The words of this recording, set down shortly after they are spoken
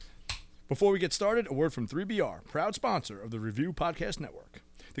Before we get started, a word from 3BR, proud sponsor of the Review Podcast Network.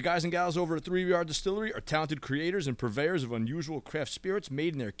 The guys and gals over at 3BR Distillery are talented creators and purveyors of unusual craft spirits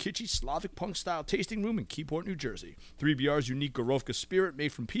made in their kitschy Slavic punk-style tasting room in Keyport, New Jersey. 3BR's unique Gorovka spirit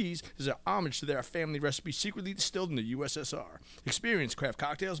made from peas is a homage to their family recipe secretly distilled in the USSR. Experience craft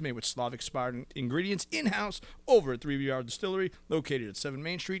cocktails made with Slavic-inspired ingredients in-house over at 3BR Distillery, located at 7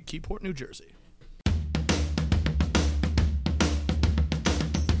 Main Street, Keyport, New Jersey.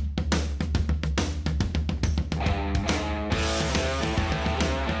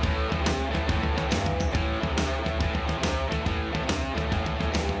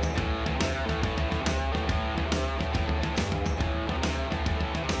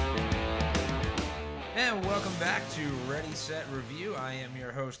 Set Review. I am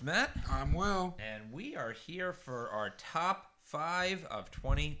your host, Matt. I'm Will. And we are here for our top 5 of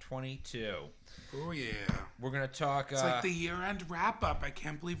 2022. Oh, yeah. We're going to talk... It's like the year-end wrap-up. I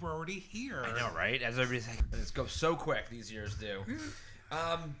can't believe we're already here. I know, right? As everybody's like, it goes so quick, these years do.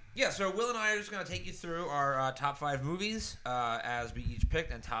 So Will and I are just going to take you through our top 5 movies as we each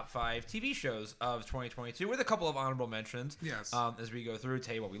picked, and top 5 TV shows of 2022 with a couple of honorable mentions. Yes. As we go through,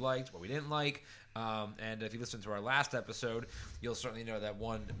 tell you what we liked, what we didn't like. And if you listen to our last episode, you'll certainly know that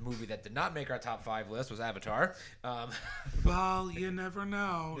one movie that did not make our top 5 list was Avatar. Well, you never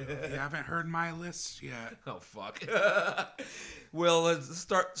know. You haven't heard my list yet. Oh, fuck. Will, let's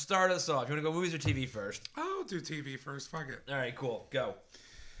start us off. You want to go movies or TV first? I'll do TV first. Fuck it. All right, cool. Go.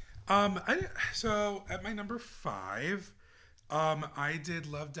 So at my number 5, I did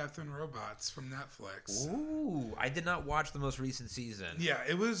Love, Death, and Robots from Netflix. Ooh, I did not watch the most recent season. Yeah,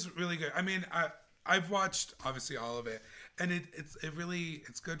 it was really good. I mean, I've watched obviously all of it, and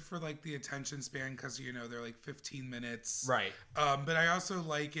it's good for like the attention span because they're like 15 minutes, right? But I also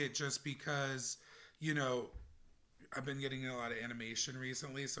like it just because I've been getting a lot of animation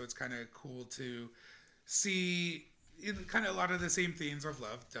recently, so it's kind of cool to see. Kind of a lot of the same themes of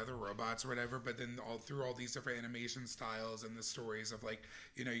Love, Death, or Robots or whatever, but then through all these different animation styles and the stories of like,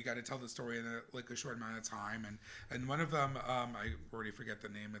 you got to tell the story in a short amount of time. And one of them, I already forget the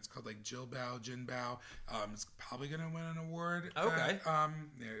name. It's called like Jinbao. It's probably going to win an award. Okay.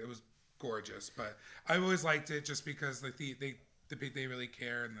 It was gorgeous, but I always liked it just because like they really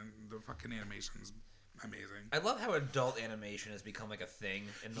care, and then the fucking animation's amazing. I love how adult animation has become like a thing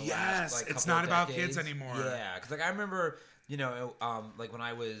in the last yes, couple it's not of about decades. kids anymore. Yeah, because like I remember, like when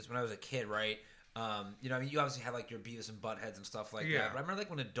I was a kid, right? I mean, you obviously had like your Beavis and Buttheads and stuff like that. But I remember like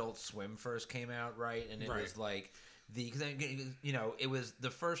when Adult Swim first came out, right? And it was like because it was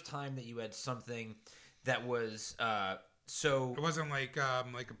the first time that you had something that was so. It wasn't like a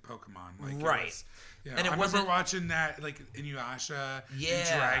Pokemon, like right? It was, and I remember watching that like Inuyasha,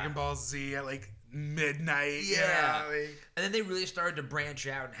 and Dragon Ball Z at like midnight. And then they really started to branch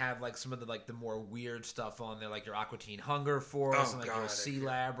out and have like some of the more weird stuff on there, like your Aqua Teen Hunger Force and like your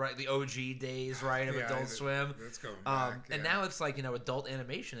C-Lab, right? The OG days, right, of Adult Swim. It's going back. And now it's like adult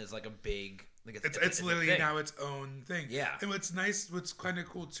animation is like a big. Like it's literally now its own thing. Yeah. And what's kind of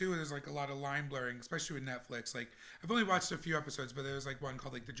cool too, there's like a lot of line blurring, especially with Netflix. Like I've only watched a few episodes, but there was like one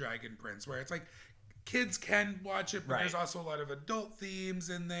called like The Dragon Prince, where it's like kids can watch it, but there's also a lot of adult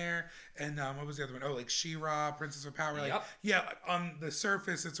themes in there. And what was the other one? Oh, like She-Ra, Princess of Power. Like, on the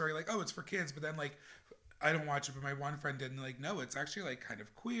surface, it's already like, oh, it's for kids. But then, like, I don't watch it, but my one friend did, and like, no, it's actually like kind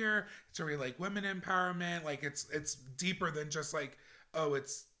of queer. It's already like women empowerment. Like, it's deeper than just like, oh,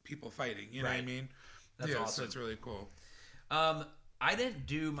 it's people fighting. You know what I mean? That's awesome. So it's really cool. I didn't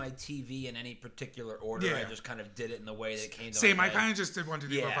do my TV in any particular order. Yeah. I just kind of did it in the way that it came to Same. my I head. kind of just did 1, 2,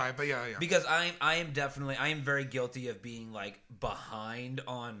 3, 4, 5, but yeah. Because I am very guilty of being like behind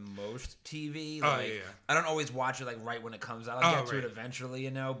on most TV. Like, I don't always watch it like right when it comes out. I'll get to it eventually,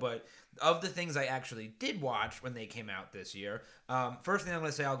 But of the things I actually did watch when they came out this year, first thing I'm going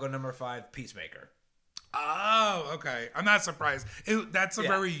to say, I'll go number 5, Peacemaker. Oh, okay. I'm not surprised. That's a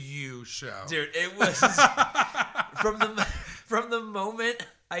very you show, dude. It was from the moment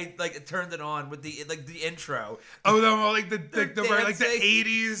I like turned it on with the intro. Oh no, like the very like the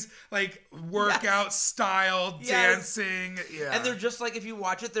 80s like workout style dancing. Yeah. And they're just like, if you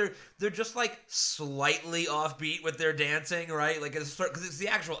watch it, they're just like slightly offbeat with their dancing, right? Like because it's the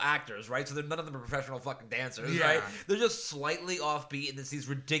actual actors, right? So none of them are professional fucking dancers, right? They're just slightly offbeat, and it's these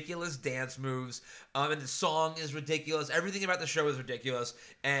ridiculous dance moves. And the song is ridiculous. Everything about the show is ridiculous,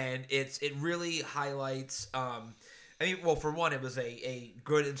 and it really highlights. I mean, well, for one, it was a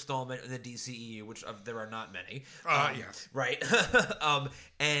good installment in the DCEU, which there are not many. Yes. Right.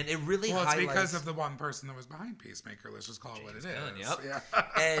 And it really highlights... Well, it's because of the one person that was behind Peacemaker. Let's just call it what it is. Yep. Yeah.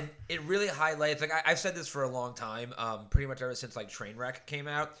 And it really highlights... Like, I've said this for a long time, pretty much ever since, like, Trainwreck came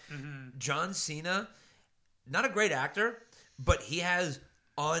out. Mm-hmm. John Cena, not a great actor, but he has...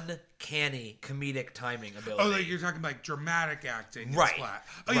 uncanny comedic timing ability. Oh, like you're talking like dramatic acting, right? Flat.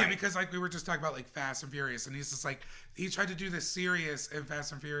 Oh yeah, because like we were just talking about like Fast and Furious, and he's just like he tried to do this serious in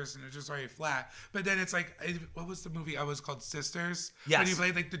Fast and Furious, and it's just very flat. But then it's like, what was the movie? I was called Sisters. Yes. When he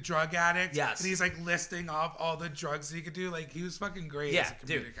played like the drug addict. Yes. And he's like listing off all the drugs he could do. Like he was fucking great as a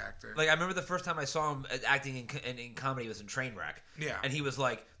comedic actor. Like I remember the first time I saw him acting in comedy was in Trainwreck. Yeah. And he was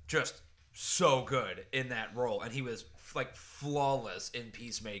like just so good in that role, and he was like flawless in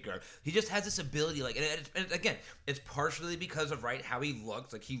Peacemaker. He just has this ability, like, and again, it's partially because of how he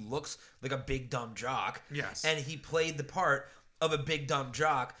looks. Like he looks like a big dumb jock. Yes. And he played the part of a big dumb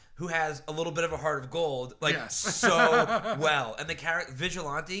jock who has a little bit of a heart of gold, like so well. And the character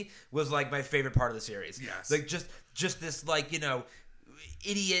Vigilante was like my favorite part of the series. Yes. Like just this like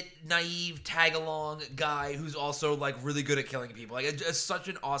idiot, naive, tag-along guy who's also, like, really good at killing people. Like, it's such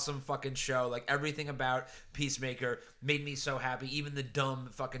an awesome fucking show. Like, everything about Peacemaker made me so happy. Even the dumb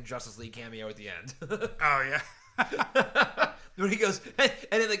fucking Justice League cameo at the end. Oh, yeah. When he goes, and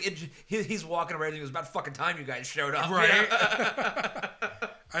then, like, he's walking around and he goes, about fucking time you guys showed up. Right?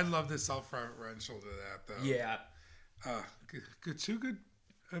 I love the self-referential to that, though. Yeah. Two good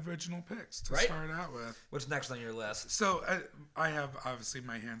original picks to right? start out with. What's next on your list? So I have obviously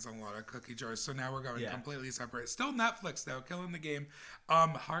my hands on a lot of cookie jars. So now we're going completely separate. Still Netflix though, killing the game.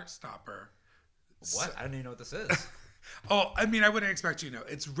 Heartstopper. What? I don't even know what this is. Oh, I mean, I wouldn't expect you to know.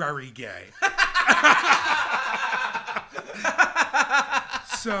 It's very gay.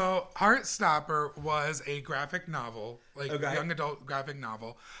 So Heartstopper was a graphic novel, like young adult graphic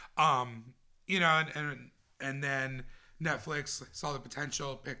novel. And then Netflix saw the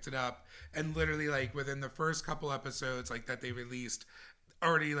potential, picked it up, and literally like within the first couple episodes like that they released,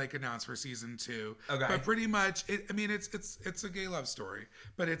 already like announced for season 2. Okay. But pretty much, it's a gay love story,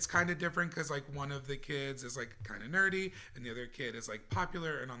 but it's kind of different because like one of the kids is like kind of nerdy, and the other kid is like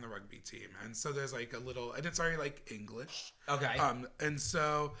popular and on the rugby team, and so there's like a little, and it's already like English. Okay. And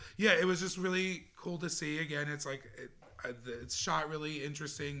so yeah, it was just really cool to see. Again, it's like it's shot really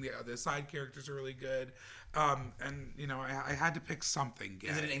interesting. The side characters are really good. And I had to pick something gay.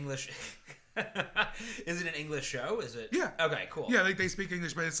 Is it an English? Is it an English show? Is it? Yeah. Okay. Cool. Yeah, like they speak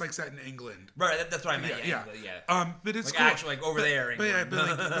English, but it's like set in England. Right. That's what I meant. Yeah. Yeah. But it's like cool. actually like over there. But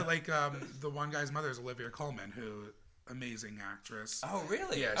the one guy's mother is Olivia Colman, who amazing actress. Oh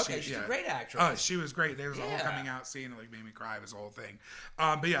really? Yeah. She's a great actress. Oh, she was great. There was a whole coming out scene that like made me cry. It was a whole thing.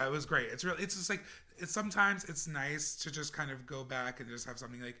 But yeah, it was great. It's just like sometimes it's nice to just kind of go back and just have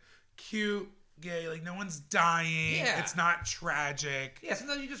something like cute. Gay, like no one's dying. Yeah. It's not tragic. Yeah,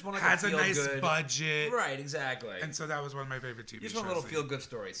 sometimes you just want to has a nice budget. Right, exactly. And so that was one of my favorite TV shows. You just want a little feel-good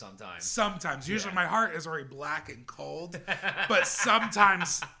story sometimes. Sometimes. Usually my heart is already black and cold. But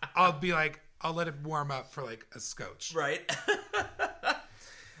sometimes I'll be like, I'll let it warm up for like a scotch. Right.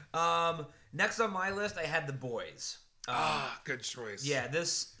 Next on my list, I had The Boys. Good choice. Yeah,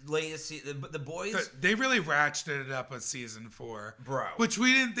 this latest season, The Boys. They really ratcheted it up with season 4. Bro. Which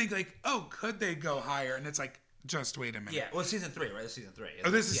we didn't think like, oh, could they go higher? And it's like, just wait a minute. Yeah, well, season 3, right? This is season 3. Oh,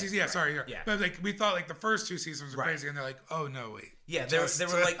 this is season. Yeah, right. Sorry. Yeah. But like we thought, like the first 2 seasons were crazy, and they're like, oh no, wait. Yeah, they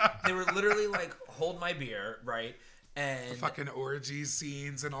were literally like, hold my beer, right? And the fucking orgy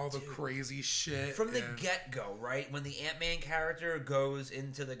scenes and all the crazy shit from the get-go, right? When the Ant-Man character goes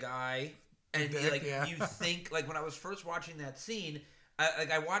into the guy. And you think, like, when I was first watching that scene,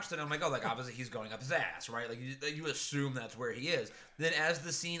 I watched it and I'm like, oh, like, obviously he's going up his ass, right? Like, you assume that's where he is. Then as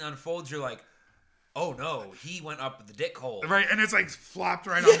the scene unfolds, you're like, oh, no, he went up the dick hole. Right, and it's, like, flopped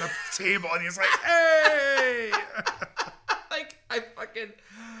right on the table, and he's like, hey! Like, I fucking...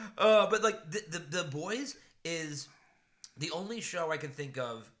 but, like, the Boys is the only show I can think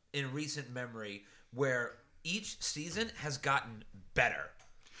of in recent memory where each season has gotten better.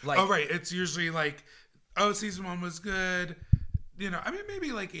 Like, oh, right. It's usually like, oh, season 1 was good. I mean,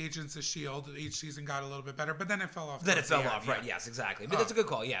 maybe like Agents of S.H.I.E.L.D. each season got a little bit better, but then it fell off. Right. Yes, exactly. But that's a good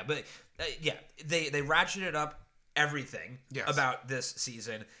call. Yeah. But they ratcheted up everything about this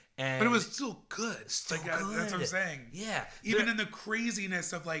season. But it was still good. Good. That's what I'm saying. Yeah. Even in the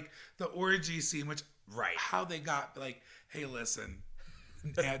craziness of like the orgy scene, which, how they got like, hey, listen.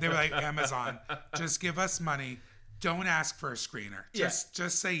 Yeah, they were like, Amazon, just give us money. don't ask for a screener.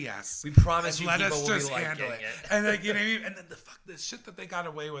 Just say yes. We promise you let people us will just be handle it. And like, you know what I mean? And then the shit that they got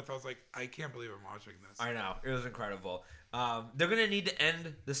away with, I was like, I can't believe I'm watching this. I know. It was incredible. They're going to need to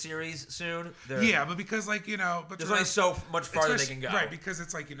end the series soon. But because like, but there's only so much farther they can go. Right, because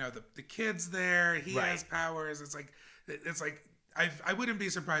it's like, the kid's there, he has powers. It's like I wouldn't be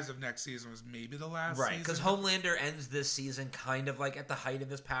surprised if next season was maybe the last season. Right, because Homelander ends this season kind of like at the height of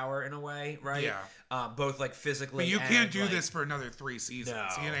his power in a way, right? Yeah. Both like physically. But you can't do this for another 3 seasons.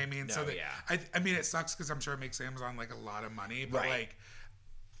 No, you know what I mean? No, so I mean, it sucks because I'm sure it makes Amazon like a lot of money, but like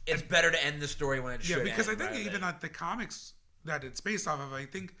it's better to end the story when it should. Yeah, because I think even at the comics that it's based off of, I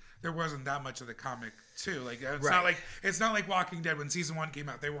think there wasn't that much of the comic too. Like it's not like Walking Dead when season 1 came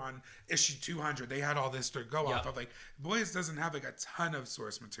out. They were on issue 200. They had all this to go off of. Like Boys doesn't have like a ton of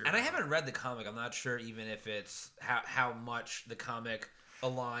source material. And I haven't read the comic. I'm not sure even if it's how much the comic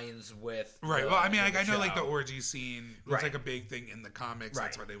aligns with. Right. Well, I mean, like I know like the orgy scene was like a big thing in the comics.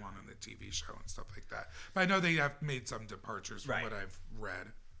 That's why they want on the TV show and stuff like that. But I know they have made some departures from what I've read.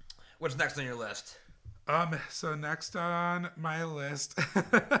 What's next on your list? So next on my list,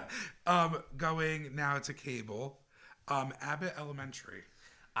 going now to cable, Abbott Elementary.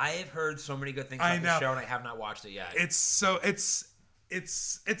 I have heard so many good things about the show, and I have not watched it yet. It's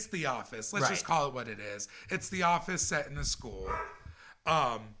The Office. Let's just call it what it is. It's The Office set in a school,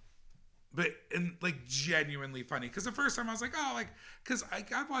 but like genuinely funny. Because the first time I was like, because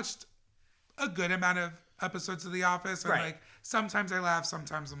I've watched a good amount of episodes of The Office, and like sometimes I laugh,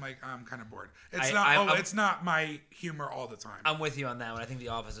 sometimes I'm like, I'm kind of bored. It's not my humor all the time. I'm with you on that one. I think The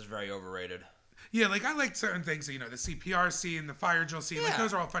Office is very overrated. Yeah, like I like certain things, the CPR scene, the fire drill scene, like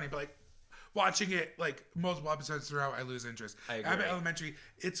those are all funny, but like watching it like multiple episodes throughout, I lose interest. I agree. Abbott Elementary,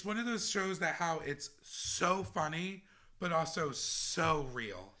 it's one of those shows that how it's so funny, but also so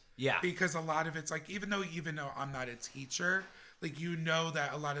real. Yeah. Because a lot of it's like, even though I'm not a teacher, like, that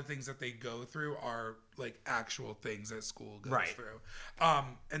a lot of things that they go through are like actual things that school goes through.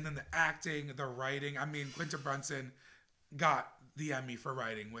 And then the acting, the writing. I mean, Quinta Brunson got the Emmy for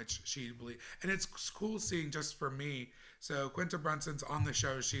writing, which she believed. And it's cool seeing, just for me. So Quinta Brunson's on the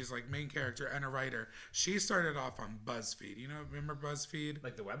show. She's like main character and a writer. She started off on BuzzFeed. Remember BuzzFeed?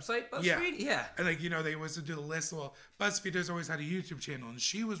 Like the website BuzzFeed? Yeah. And like, they always do the list. Well, BuzzFeed has always had a YouTube channel, and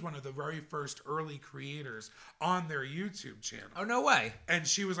she was one of the very first early creators on their YouTube channel. Oh, no way. And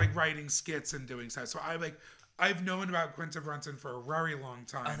she was like writing skits and doing stuff. So I've known about Quinta Brunson for a very long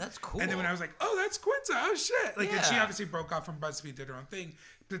time. Oh, that's cool. And then when I was like, oh, that's Quinta. Oh, shit. Like, and she obviously broke off from BuzzFeed, did her own thing.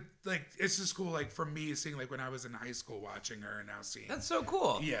 But, like, it's just cool, like, for me, seeing, like, when I was in high school watching her and now seeing. That's so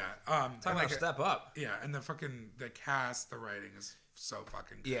cool. Yeah. Talking about step up. Yeah. And the cast, the writing is so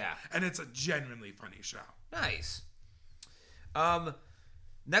fucking good. Yeah. And it's a genuinely funny show. Nice.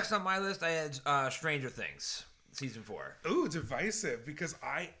 Next on my list, I had Stranger Things, season 4. Ooh, divisive, because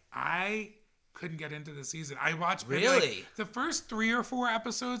I couldn't get into the season. I watched really the first 3 or 4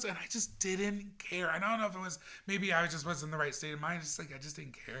 episodes, and I just didn't care. I don't know if it was, maybe I just wasn't in the right state of mind. I just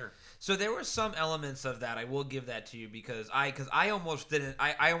didn't care. So there were some elements of that. I will give that to you because I almost didn't.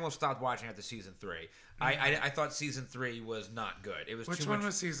 I almost stopped watching after season 3. I thought season 3 was not good. It was Which too one much.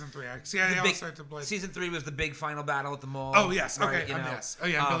 was season 3? I also had to blame. Season 3 was the big final battle at the mall. Oh yes, right, okay, yes. Oh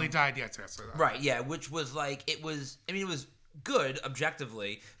yeah, Billy died. Yes. Right, yeah, which was like it was good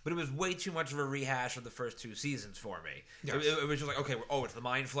objectively, but it was way too much of a rehash of the first 2 seasons for me. Yes. It was just like, okay, it's the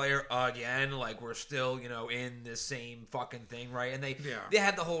Mind Flayer again. Like, we're still, in this same fucking thing, right? And they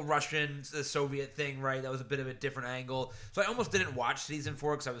had the whole the Soviet thing, right? That was a bit of a different angle. So I almost didn't watch season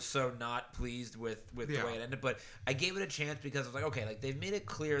 4 because I was so not pleased with the way it ended. But I gave it a chance because I was like, okay, like they've made it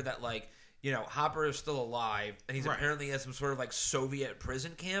clear that like, Hopper is still alive and he's apparently at some sort of like Soviet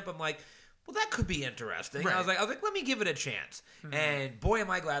prison camp. I'm like, well, that could be interesting. Right. I was like, let me give it a chance. Mm-hmm. And boy,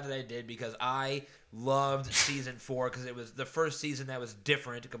 am I glad that I did, because I loved season 4 because it was the first season that was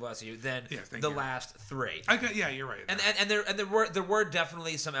different, God bless you, than last 3. You're right. And there were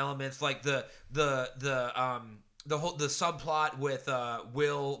definitely some elements like the subplot with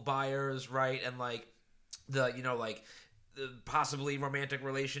Will Byers, right, and like the possibly romantic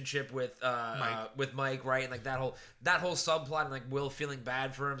relationship with Mike, right, and like that whole subplot, and like Will feeling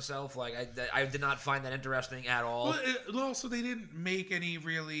bad for himself. Like I did not find that interesting at all. Well, also they didn't make any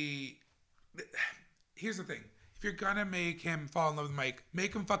really. Here's the thing: if you're gonna make him fall in love with Mike,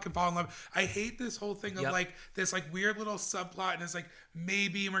 make him fucking fall in love. I hate this whole thing of like this like weird little subplot, and it's like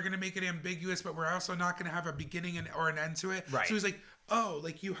maybe we're gonna make it ambiguous, but we're also not gonna have a beginning or an end to it. Right. So he's like, oh,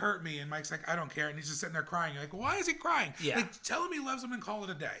 like, you hurt me. And Mike's like, I don't care. And he's just sitting there crying. You're like, why is he crying? Yeah. Like, tell him he loves him and call it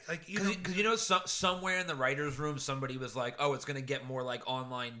a day. Like, Because somewhere in the writer's room, somebody was like, oh, it's going to get more like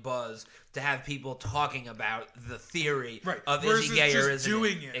online buzz to have people talking about the theory of is he gay or isn't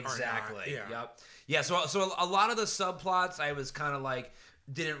doing it exactly. Yeah. So a lot of the subplots I was kind of like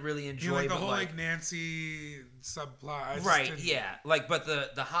didn't really enjoy. Like the whole like Nancy subplot, but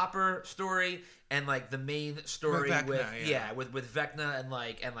the Hopper story and like the main story with Vecna and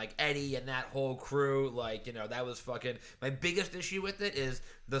like Eddie and that whole crew, like, you know, that was fucking. My biggest issue with it is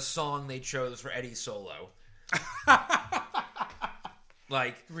the song they chose for Eddie's solo.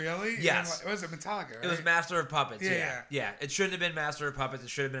 Like, really? Yes. Was it Metallica? Right? It was Master of Puppets. Yeah. It shouldn't have been Master of Puppets. It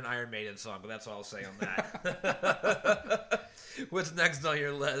should have been an Iron Maiden song. But that's all I'll say on that. What's next on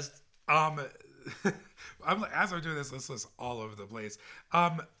your list? As I'm doing this list all over the place.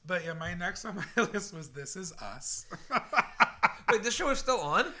 But yeah, my next on my list was This Is Us. Wait, this show is still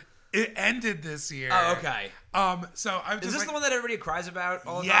on? It ended this year. Oh, okay. So I'm just Is this the one that everybody cries about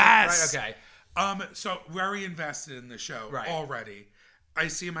all the time? Yes. Right. Okay. So very invested in the show already. I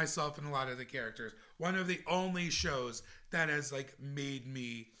see myself in a lot of the characters. One of the only shows that has like made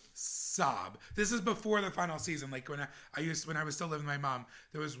me sob. This is before the final season. Like when I was still living with my mom,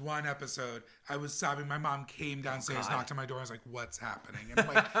 there was one episode I was sobbing. My mom came downstairs, knocked on my door, and was like, "What's happening?" And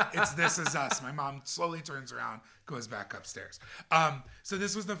I'm like, "It's This Is Us." My mom slowly turns around, goes back upstairs. So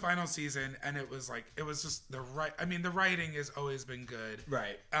this was the final season, and it was just the writing has always been good.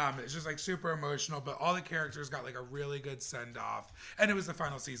 Right. It's just like super emotional, but all the characters got like a really good send off, and it was the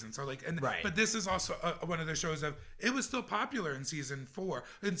final season. So like, but this is also one of the shows of it was still popular in season 4.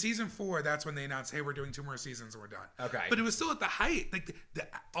 In season 4, that's when they announced, "Hey, we're doing 2 more seasons and we're done." Okay. But it was still at the height. Like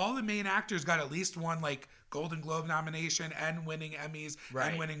all the main actors got at least one like Golden Globe nomination and winning Emmys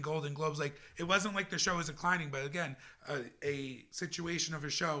and winning Golden Globes. Like it wasn't like the show was declining, but again, a situation of a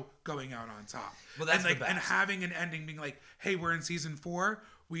show going out on top. Well, that's the best. And having an ending being like, hey, we're in season 4.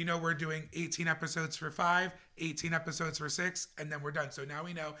 We know we're doing 18 episodes for 5, 18 episodes for 6, and then we're done. So now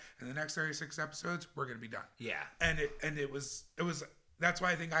we know in the next 36 episodes we're gonna be done. Yeah. And it was. That's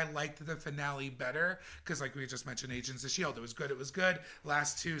why I think I liked the finale better, because like we just mentioned, Agents of S.H.I.E.L.D. It was good.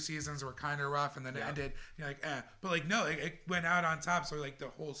 Last 2 seasons were kind of rough, and then it ended. You're like, eh. But like, no, it went out on top. So like the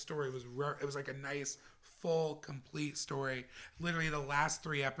whole story was it was like a nice, full, complete story. Literally the last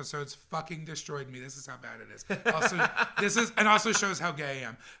 3 episodes fucking destroyed me. This is how bad it is. Also shows how gay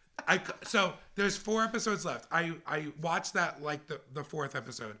I am. So there's 4 episodes left. I watched that like the 4th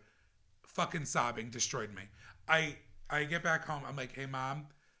episode. Fucking sobbing destroyed me. I get back home. I'm like, hey, Mom,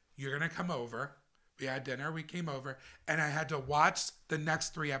 you're going to come over. We had dinner. We came over. And I had to watch the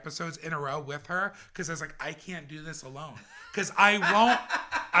next 3 episodes in a row with her because I was like, I can't do this alone. Because I won't.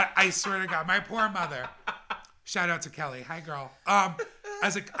 I swear to God, my poor mother. Shout out to Kelly. Hi, girl. I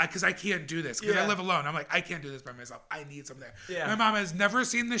was like, because I can't do this. Because I live alone. I'm like, I can't do this by myself. I need something there. Yeah. My mom has never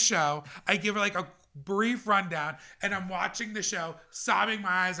seen the show. I give her like a brief rundown, and I'm watching the show, sobbing my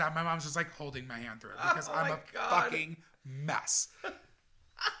eyes out. My mom's just like holding my hand through it because I'm a fucking mess.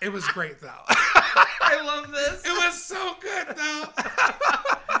 It was great though. I love this. It was so good though.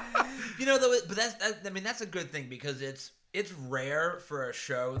 You know, though, but that's a good thing because it's rare for a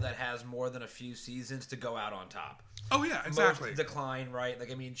show that has more than a few seasons to go out on top. Oh yeah, exactly. Most decline, right? Like,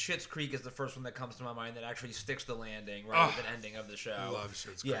 I mean, Schitt's Creek is the first one that comes to my mind that actually sticks the landing, right? With the ending of the show. I love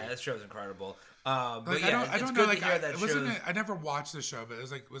Schitt's Creek. Yeah, that show's incredible. But like, yeah, I don't good know. Like, to hear that shows... I never watched the show, but it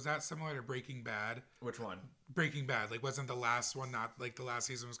was like, was that similar to Breaking Bad? Which one? Breaking Bad. Like, wasn't the last one not like the last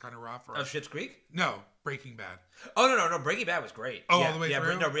season was kind of rough? Or... Oh, Schitt's Creek? No, Breaking Bad. Oh no, Breaking Bad was great. Oh, all the way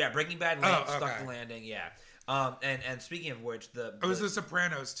through. Breaking Bad stuck the landing. Yeah. And speaking of which, it was The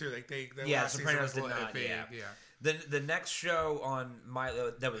Sopranos too. Like the Sopranos did not. Yeah. The next show on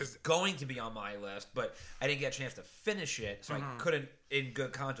that was going to be on my list, but I didn't get a chance to finish it, so I couldn't, in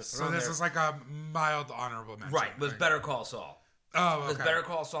good conscience. So this is like a mild honorable mention. Right, was Better Call Saul. Oh, okay. Because Better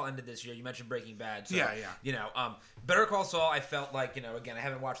Call Saul ended this year. You mentioned Breaking Bad. So, yeah. You know, Better Call Saul, I felt like, you know, again, I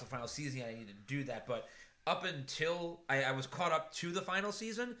haven't watched the final season yet. I need to do that, but up until I was caught up to the final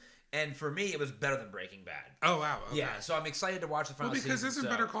season. And for me, it was better than Breaking Bad. Oh, wow. Okay. Yeah, so I'm excited to watch the final season. Because isn't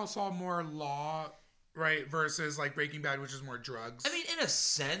Better Call Saul more law, right, versus like Breaking Bad, which is more drugs? I mean, in a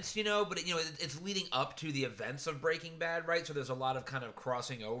sense, you know, but it's leading up to the events of Breaking Bad, right? So there's a lot of kind of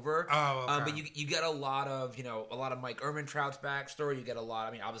crossing over. Oh, okay. But you get a lot of Mike Ehrmantraut's backstory. You get a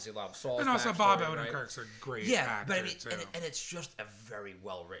lot, obviously a lot of Saul's and also backstory, Bob right? Odenkirk's a great actor, but I mean, too. And it's just a very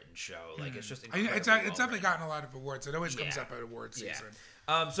well-written show. Like, it's just it's definitely gotten a lot of awards. It always comes up at award season.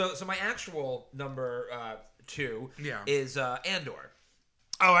 So my actual number 2 is Andor.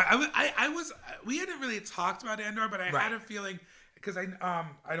 Oh, I was. We hadn't really talked about Andor, but I had a feeling because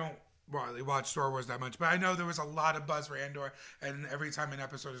I don't really watch Star Wars that much, but I know there was a lot of buzz for Andor, and every time an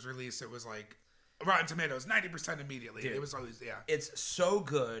episode was released, it was like Rotten Tomatoes 90% immediately. Dude, it was always It's so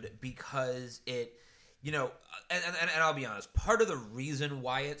good because it, you know, and I'll be honest, part of the reason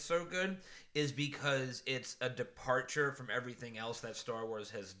why it's so good is because it's a departure from everything else that Star Wars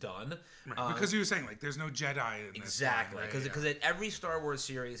has done. Right. Because you were saying, like, there's no Jedi in this exactly, because every Star Wars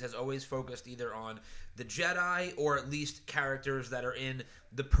series has always focused either on the Jedi or at least characters that are in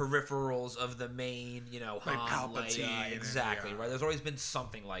the peripherals of the main, you know, like Han, Palpatine, Leia, exactly, right? There's always been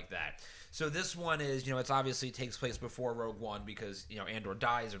something like that. So this one is, you know, it's obviously takes place before Rogue One because, you know, Andor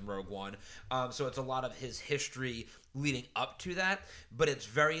dies in Rogue One. So it's a lot of his history leading up to that. But it's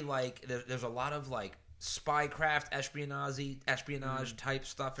very, like, there's a lot of, like, spycraft, espionage type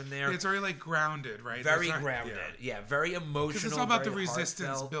stuff in there. It's very, like, grounded, right? Very grounded. Yeah, very emotional. Because it's all about the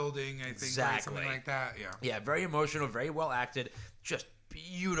resistance building, I think. Exactly. Right? Something like that, Yeah, very emotional, very well acted. Just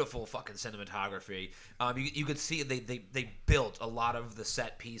beautiful fucking cinematography. You could see they built a lot of the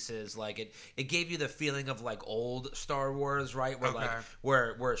set pieces. Like it gave you the feeling of like old Star Wars, right? Where like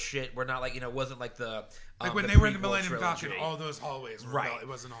where shit, we're not like, you know, it wasn't like the like when they were in the Millennium Falcon, all those hallways were it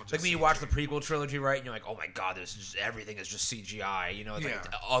wasn't all just like when you watch the prequel trilogy, right? And you're like, oh my god, everything is just CGI. You know, it's like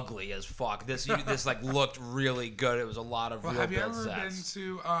ugly as fuck. This like looked really good. It was a lot of real build sets. Have you ever been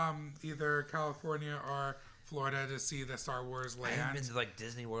to either California or Florida to see the Star Wars land? I haven't been to like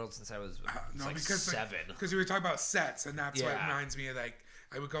Disney World since I was because 7. Because we were talking about sets, and that's what reminds me of, like,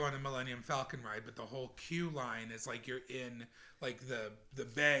 I would go on the Millennium Falcon ride, but the whole queue line is like you're in like the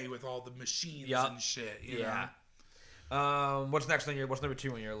bay with all the machines and shit. You know? What's next on what's number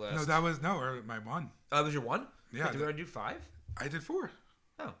 2 on your list? No, that was my 1. That was your 1? Yeah. Wait, did we do 5? I did 4.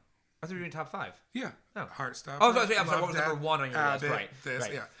 Oh, I thought we were doing top 5. Yeah. Oh. Heartstopper. Oh, sorry, I'm sorry. What was number 1 on your list? Right.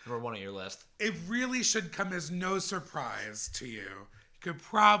 Yeah. Number 1 on your list. It really should come as no surprise to you. You could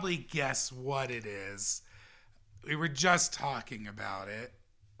probably guess what it is. We were just talking about it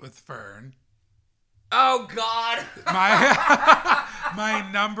with Fern. Oh God! My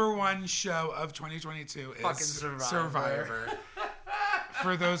number 1 show of 2022 is fucking Survivor.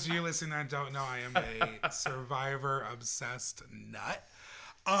 For those of you listening that don't know, I am a Survivor obsessed nut.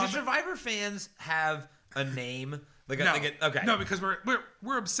 Do Survivor fans have a name? No, because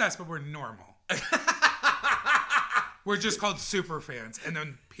we're obsessed, but we're normal. We're just called super fans, and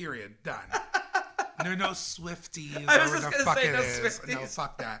then period, done. There are no Swifties or whatever the fuck it is. Swifties. No,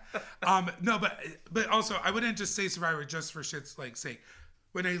 fuck that. No, but also I wouldn't just say Survivor just for shit's like sake.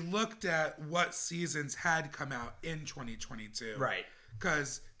 When I looked at what seasons had come out in 2022, right?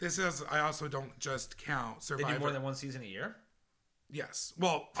 Because I also don't just count Survivor. They do more than 1 season a year. Yes.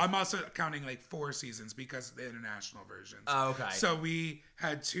 Well, I'm also counting like 4 seasons because of the international versions. Oh, okay. So we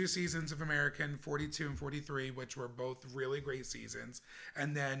had 2 seasons of American, 42 and 43, which were both really great seasons.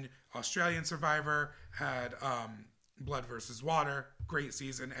 And then Australian Survivor had Blood versus Water, great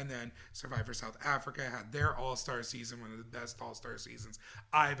season. And then Survivor South Africa had their all-star season, one of the best all-star seasons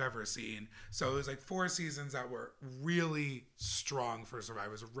I've ever seen. So it was like 4 seasons that were really strong for Survivor.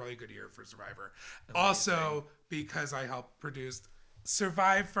 It was a really good year for Survivor. Amazing. Also, because I helped produce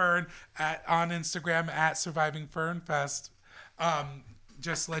Survive Fern on Instagram at Surviving Fern Fest.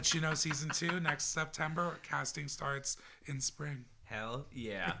 Just let you know, season 2 next September. Casting starts in spring. Hell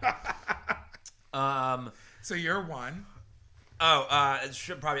yeah. So you're 1. It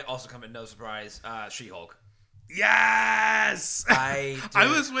should probably also come at no surprise. She-Hulk. Yes. I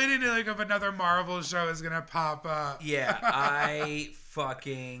was waiting to like if another Marvel show is gonna pop up. Yeah, I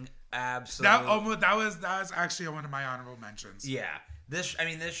fucking absolutely. That was actually one of my honorable mentions. Yeah. This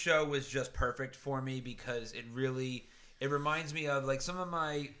show was just perfect for me because it reminds me of like some of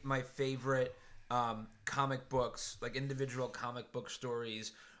my favorite comic books, like individual comic book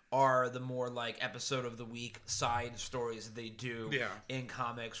stories are the more like episode of the week side stories that they do in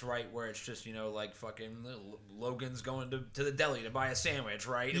comics, right? Where it's just, you know, like fucking Logan's going to the deli to buy a sandwich,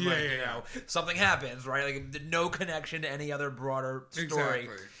 right? And you know, something happens, right? Like no connection to any other broader story.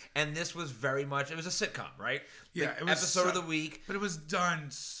 Exactly. And this was very much, it was a sitcom, right? Yeah, like, it was episode of the week. But it was done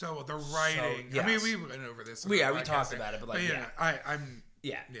so, the writing. Yes. I mean, we went over this. We talked about it, but like, I'm...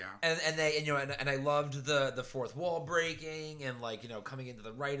 Yeah. And I loved the fourth wall breaking and like, you know, coming into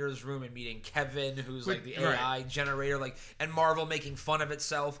the writer's room and meeting Kevin, who's like the AI generator, like, and Marvel making fun of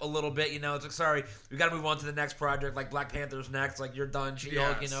itself a little bit, you know, it's like, sorry, we got to move on to the next project, like Black Panther's next, like you're done,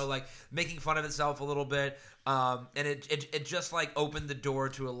 She-Hulk, you know, like making fun of itself a little bit. And it just like opened the door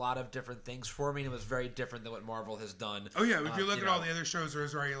to a lot of different things for me, and it was very different than what Marvel has done. Oh yeah, if you look at all the other shows,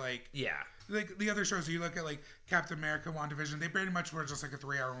 there's very like like the other shows, you look at like Captain America, WandaVision, they pretty much were just like a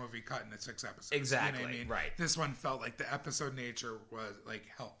 3-hour movie cut into 6 episodes. Exactly. You know what I mean? Right. This one felt like the episode nature was like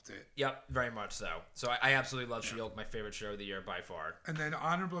helped it. Yep, very much so. So I absolutely love She-Hulk, my favorite show of the year by far. And then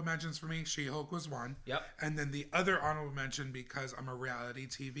honorable mentions for me, She-Hulk was one. Yep. And then the other honorable mention, because I'm a reality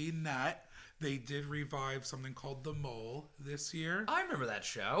TV nut, they did revive something called The Mole this year. I remember that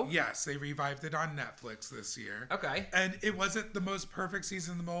show. Yes, they revived it on Netflix this year. Okay. And it wasn't the most perfect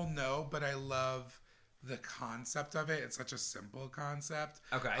season of The Mole, no, but I love the concept of it. It's such a simple concept.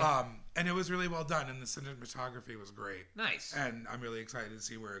 Okay. And it was really well done, and the cinematography was great. Nice. And I'm really excited to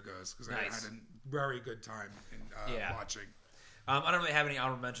see where it goes, because I Nice. had a very good time in watching. I don't really have any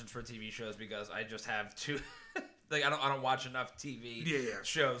honorable mentions for TV shows because I just have two. Like I don't watch enough TV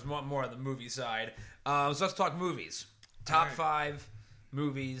shows. More on the movie side. So let's talk movies. Top 5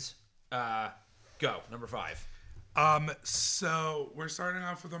 movies. Go number 5. So we're starting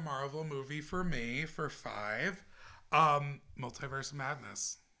off with a Marvel movie for me for 5. Multiverse of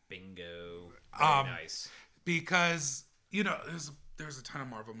Madness. Bingo. Very nice. Because there's a ton of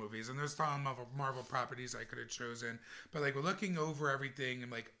Marvel movies, and there's a ton of Marvel properties I could have chosen. But like, we're looking over everything, and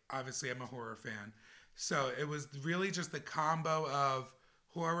like, obviously I'm a horror fan. So it was really just the combo of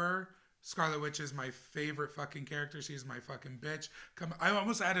horror. Scarlet Witch is my favorite fucking character. She's my fucking bitch. I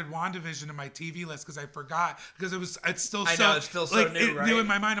almost added WandaVision to my TV list because I forgot, because it's still so new, right? In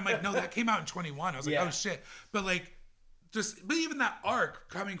my mind, I'm like, no, that came out in 21. I was like, oh shit. But like, but even that arc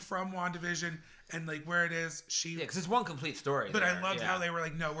coming from WandaVision and like where it is, because it's one complete story. But I loved how they were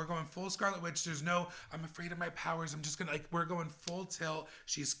like, no, we're going full Scarlet Witch. There's no, I'm afraid of my powers. I'm just gonna we're going full tilt.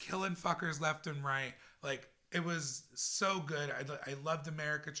 She's killing fuckers left and right. Like, it was so good. I loved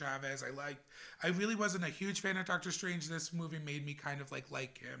America Chavez. I really wasn't a huge fan of Doctor Strange. This movie made me kind of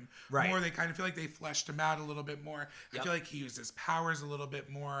like him more. They kind of feel like they fleshed him out a little bit more. I feel like he used his powers a little bit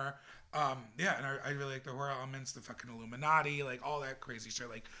more. And I really like the horror elements, the fucking Illuminati, like all that crazy shit.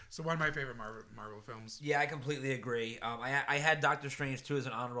 Like, so one of my favorite Marvel films. Yeah, I completely agree. I had Doctor Strange 2 as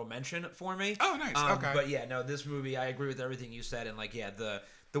an honorable mention for me. Oh, nice. Okay. But yeah, no, this movie, I agree with everything you said. And like, yeah,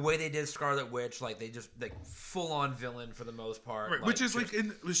 the way they did Scarlet Witch, like they just like full on villain for the most part, right, which is just,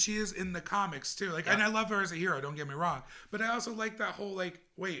 she is in the comics too. Like, and I love her as a hero. Don't get me wrong, but I also like that whole like,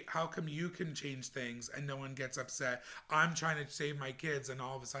 wait, how come you can change things and no one gets upset? I'm trying to save my kids, and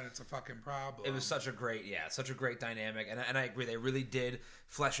all of a sudden it's a fucking problem. It was such a great dynamic, and I agree. They really did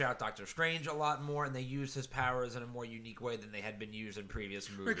flesh out Doctor Strange a lot more, and they used his powers in a more unique way than they had been used in previous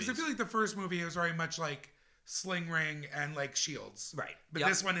movies. Right, because I feel like the first movie was very much like sling ring and like shields, right? But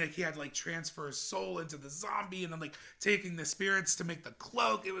this one, like, he had to like transfer his soul into the zombie, and then like taking the spirits to make the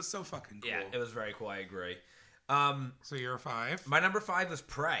cloak. It was so fucking cool. Yeah, it was very cool. I agree. So you're 5. My number 5 was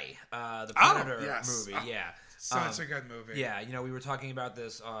Prey, the Predator movie. Yeah, such a good movie. Yeah, we were talking about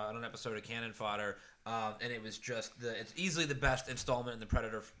this on an episode of Cannon Fodder, and it was just it's easily the best installment in the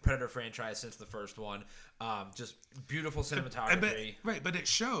Predator franchise since the first one. Just beautiful cinematography. But it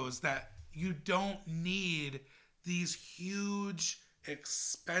shows that you don't need these huge,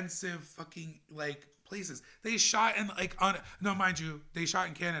 expensive fucking like places. They shot in mind you, they shot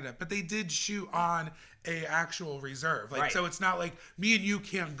in Canada, but they did shoot on a actual reserve. So it's not like me and you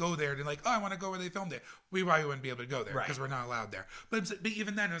can't go there and like, oh, I want to go where they filmed it. We probably wouldn't be able to go there because we're not allowed there. But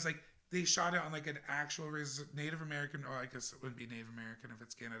even then, it was like they shot it on like an actual Native American, or I guess it wouldn't be Native American if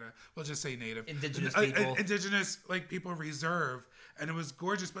it's Canada. We'll just say Native. Indigenous people. Indigenous people reserve, and it was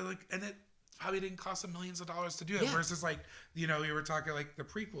gorgeous, but it probably didn't cost them millions of dollars to do it. Versus you were talking like the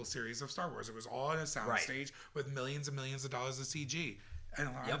prequel series of Star Wars. It was all on a soundstage with millions and millions of dollars of CG, and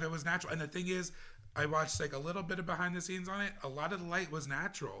a lot of it was natural. And the thing is, I watched like a little bit of behind the scenes on it. A lot of the light was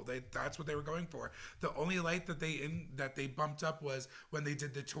natural. That's what they were going for. The only light that they bumped up was when they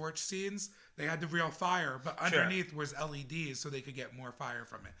did the torch scenes. They had the real fire, but underneath was LEDs, so they could get more fire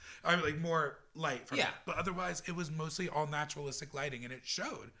from it. I mean, like more light from it. But otherwise, it was mostly all naturalistic lighting, and it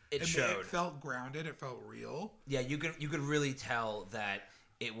showed. It felt grounded. It felt real. Yeah, you could really tell that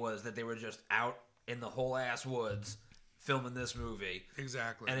that they were just out in the whole ass woods filming this movie.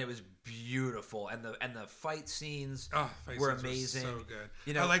 Exactly. And it was beautiful, and the fight scenes were amazing. So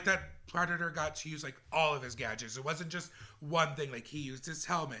good. I like that Predator got to use like all of his gadgets. It wasn't just one thing. Like, he used his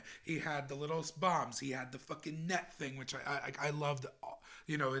helmet, he had the little bombs, he had the fucking net thing, which I loved.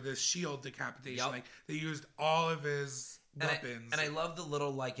 The shield decapitation. Like, they used all of his weapons. And I love the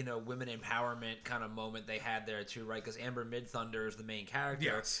little women empowerment kind of moment they had there too, right? Because Amber Midthunder is the main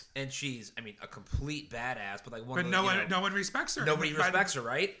character, and she's a complete badass, but no one respects her. Nobody respects her,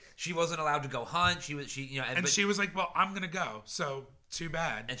 right? She wasn't allowed to go hunt. She was like, well, I'm gonna go. So Too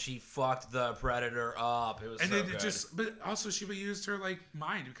bad. And she fucked the Predator up. It was good. But also she used her like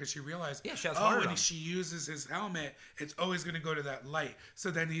mind because she realized, she when she uses his helmet, it's always going to go to that light.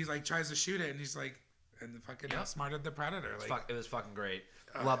 So then he's like tries to shoot it, and he's like, and the fucking outsmarted the Predator. Like, it was fucking great.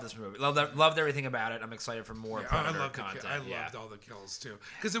 Love this movie. Loved everything about it. I'm excited for more Predator content. I loved all the kills too,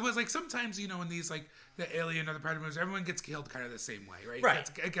 because it was like sometimes in these like the Alien or the Predator movies, everyone gets killed kind of the same way, right?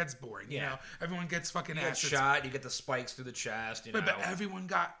 Right. It gets boring. You know, everyone gets fucking shot. You get the spikes through the chest. But everyone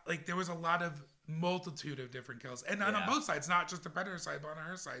got like there was a lot of multitude of different kills, and on both sides, not just the Predator side, but on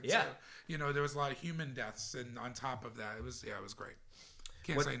her side too. There was a lot of human deaths, and on top of that, it was great.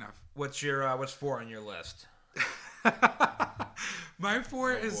 Can't say enough. What's 4 on your list? My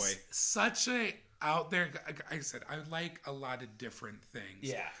 4 is such a out there. Like I said, I like a lot of different things.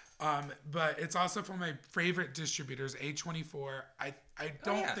 Yeah. But it's also from my favorite distributors, A24. I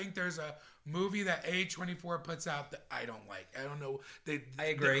don't think there's a movie that A24 puts out that I don't like. I don't know. I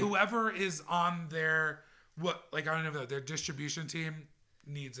agree. Whoever is on their their distribution team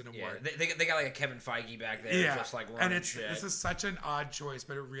needs an award. They got like a Kevin Feige back there, just like running shit. This is such an odd choice,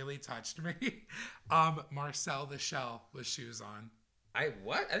 but it really touched me. Marcel the Shell with shoes on.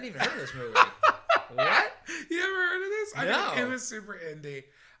 What? I didn't even heard of this movie. What? You ever heard of this? No. It was super indie.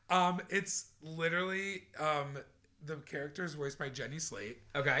 It's literally the character is voiced by Jenny Slate.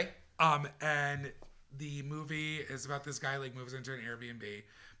 Okay. And the movie is about this guy like moves into an Airbnb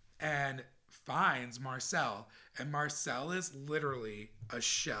and finds Marcel, and Marcel is literally a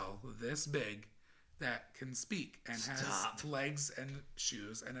shell this big that can speak and has legs and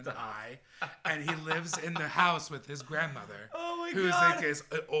shoes and an eye, and he lives in the house with his grandmother, who's like his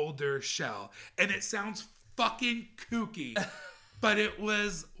older shell, and it sounds fucking kooky. But it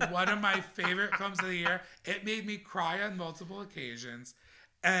was one of my favorite films of the year. It made me cry on multiple occasions,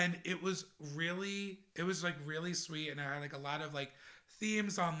 and it was really sweet, and it had like a lot of like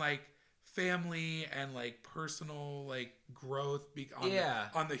themes on like family and like personal like growth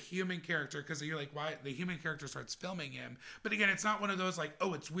on the human character, because you're like, why the human character starts filming him, but again, it's not one of those like,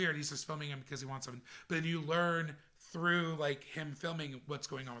 oh, it's weird, he's just filming him because he wants something, but then you learn through like him filming what's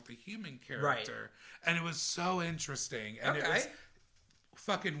going on with the human character, and it was so interesting, and it was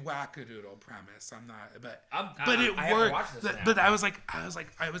fucking wackadoodle premise. It worked. But I was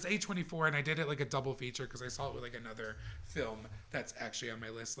A24, and I did it like a double feature because I saw it with like another film that's actually on my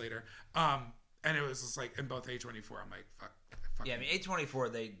list later. And it was just like in both A24. I'm like, fuck. Yeah, I mean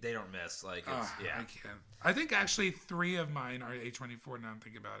A24, they don't miss. Like, it's, I can't. I think actually 3 of mine are A24 now. I'm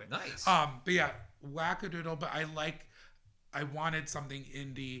thinking about it. Nice. But yeah, wackadoodle. But I wanted something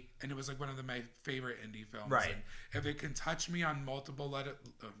indie, and it was like one of my favorite indie films. Right. And if it can touch me on multiple that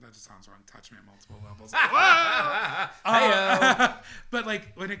just sounds wrong. Touch me on multiple levels. But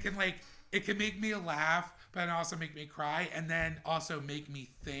like when it can make me laugh, but also make me cry, and then also make me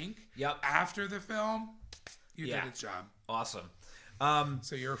think. Yep. After the film, you did its job. Awesome.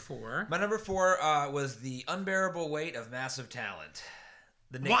 So you're 4. My number 4 was The Unbearable Weight of Massive Talent.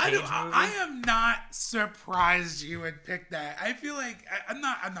 The Nick Cage movie. I am not surprised you would pick that. I feel like I'm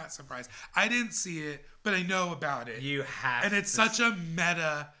not surprised. I didn't see it, but I know about it. You have, and it's such a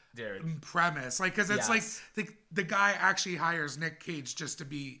meta premise, like because it's like the guy actually hires Nick Cage just to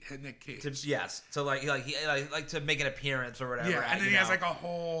be Nick Cage. So like to make an appearance or whatever. Yeah, and then he has like a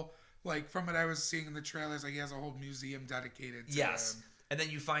whole like from what I was seeing in the trailers, like he has a whole museum dedicated to him. And then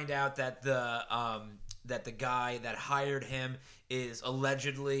you find out that the guy that hired him is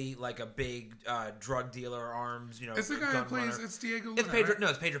allegedly like a big drug dealer, arms, It's the guy who plays. It's Diego Luna. It's Pedro. Right? No,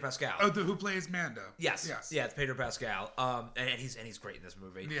 it's Pedro Pascal. Oh, who plays Mando? Yes. Yeah, it's Pedro Pascal. And he's great in this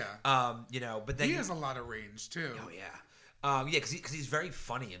movie. Yeah. But then he has a lot of range too. Oh yeah. Because he's very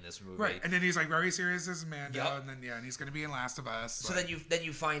funny in this movie, right? And then he's like very serious as Mando, and then and he's gonna be in Last of Us. So then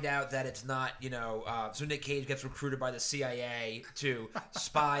you find out that it's not, so Nick Cage gets recruited by the CIA to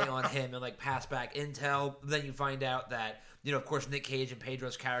spy on him and like pass back intel. Then you find out that of course Nick Cage and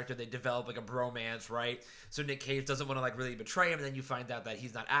Pedro's character, they develop like a bromance, right? So Nick Cage doesn't want to like really betray him, and then you find out that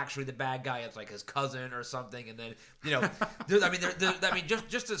he's not actually the bad guy; it's like his cousin or something. And then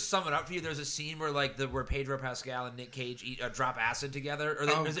just to sum it up for you, there's a scene where Pedro Pascal and Nick Cage drop acid together,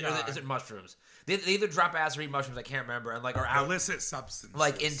 or is it mushrooms? They either drop acid or eat mushrooms. I can't remember. And like are out illicit substances,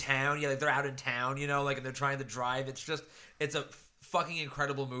 like in town. Yeah, like they're out in town. And they're trying to drive. It's a fucking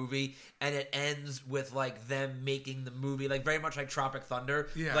incredible movie, and it ends with like them making the movie like very much like Tropic Thunder.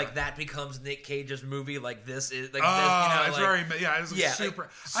 Yeah, like that becomes Nick Cage's movie. Like this is like it's very it's super.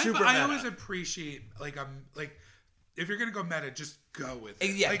 I always appreciate like if you're gonna go meta, just go with it.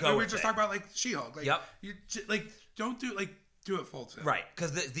 Yeah, like go we were just talking about like She-Hulk. Like, you don't do like do it full tilt. Right,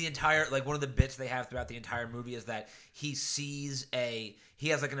 because the entire, like, one of the bits they have throughout the entire movie is that he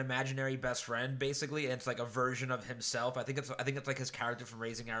has like an imaginary best friend, basically, and it's like a version of himself. I think it's like his character from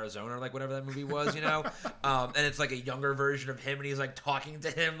Raising Arizona, or like whatever that movie was, you know. And it's like a younger version of him, and he's like talking to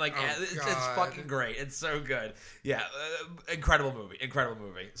him, like it's fucking great. It's so good. Yeah, incredible movie.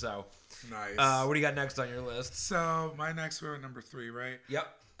 So nice. What do you got next on your list? So my next one, number 3, right? Yep.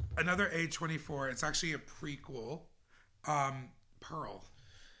 Another A24. It's actually a prequel. Pearl.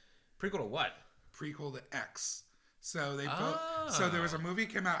 Prequel to what? Prequel to X. So they so there was a movie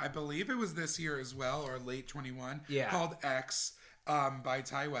came out, I believe it was this year as well, or late 21, called X, by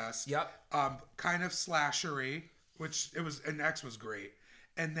Ty West. Yep. Kind of slashery, which it was, and X was great.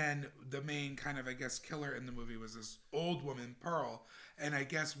 And then the main kind of, I guess, killer in the movie was this old woman, Pearl. And I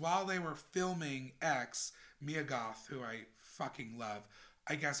guess while they were filming X, Mia Goth, who I fucking love,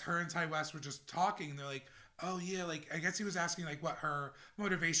 I guess her and Ty West were just talking. And they're like, oh yeah, like, I guess he was asking like what her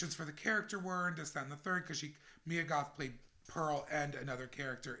motivations for the character were and this, that, and the third, because Mia Goth played Pearl and another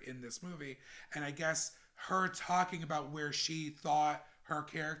character in this movie. And I guess her talking about where she thought her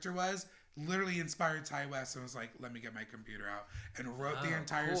character was literally inspired Ty West and was like, let me get my computer out, and wrote the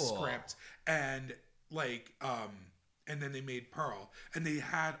entire script, and like and then they made Pearl, and they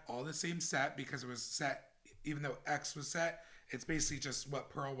had all the same set because it was set, even though X was set, it's basically just what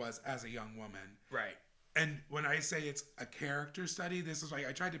Pearl was as a young woman. Right. And when I say it's a character study, this is like,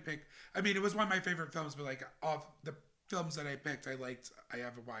 I tried to pick, I mean, it was one of my favorite films, but like of the films that I picked, I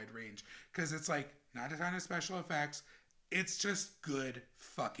have a wide range, because it's like not a ton of special effects. It's just good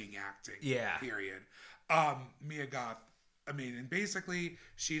fucking acting. Yeah. Period. Mia Goth, I mean, and basically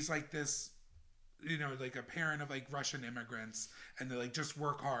she's like this, you know, like a parent of like Russian immigrants, and they like just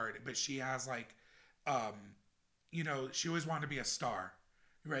work hard, but she has like, you know, she always wanted to be a star,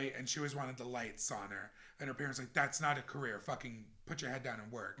 right? And she always wanted the lights on her, and her parents like, that's not a career, fucking put your head down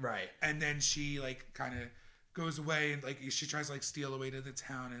and work. Right. And then she like kind of goes away, and like she tries to like steal away to the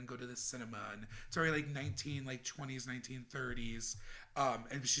town and go to the cinema, and it's already like 1920s 1930s,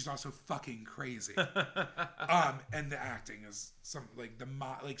 and she's also fucking crazy. And the acting is some like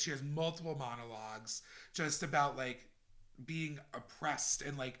like she has multiple monologues just about like being oppressed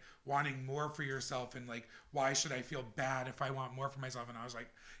and like wanting more for yourself, and like, why should I feel bad if I want more for myself? And I was like,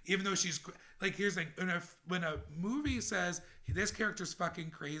 even though she's like, here's the thing, when a movie says this character's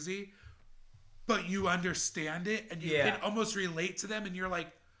fucking crazy, but you understand it and you can almost relate to them, and you're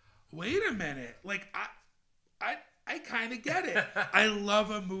like, wait a minute, like I kind of get it. I love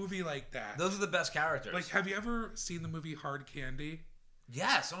a movie like that. Those are the best characters. Like, have you ever seen the movie Hard Candy?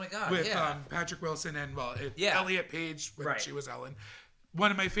 Yes. Oh my god. With Patrick Wilson and Elliot Page when she was Ellen.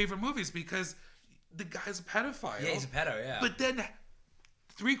 One of my favorite movies, because the guy's a pedophile. Yeah, he's a pedo. Yeah. But then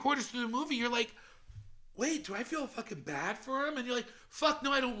 3/4 through the movie, you're like, wait, do I feel fucking bad for him? And you're like, fuck,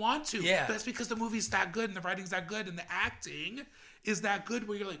 no, I don't want to. Yeah. But that's because the movie's that good and the writing's that good and the acting is that good,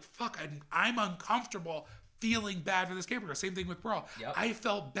 where you're like, fuck, I'm uncomfortable feeling bad for this character. Same thing with Pearl. Yep. I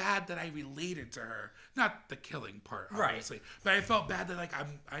felt bad that I related to her. Not the killing part, obviously. Right. But I felt bad that like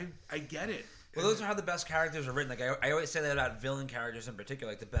I get it. Well, those are how the best characters are written. Like I always say that about villain characters in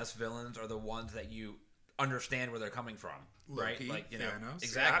particular. Like the best villains are the ones that you understand where they're coming from, right? Loki, like, you know, Thanos.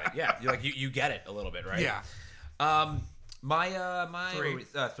 Exactly. Yeah, you get it a little bit, right? Yeah. My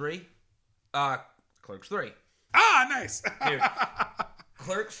 3. Clerks 3. Ah, nice. Dude,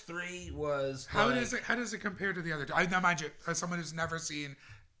 Clerks 3 was how does it compare to the other two? Now, mind you, as someone who's never seen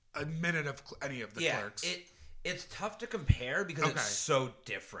a minute of any of the Clerks, it's tough to compare because it's so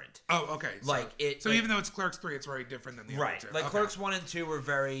different. Oh, okay. So even though it's Clerks 3, it's very different than the other two. Like Clerks 1 and 2 were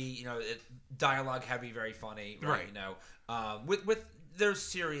very, dialogue heavy, very funny, right? With their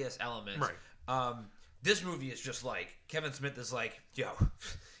serious elements. Right. This movie is just like, Kevin Smith is like, yo,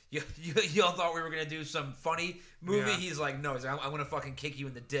 y'all thought we were going to do some funny movie? Yeah. He's like, no, I'm going to fucking kick you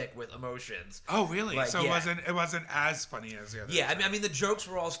in the dick with emotions. Oh, really? Like, so it wasn't as funny as the other two. I mean, the jokes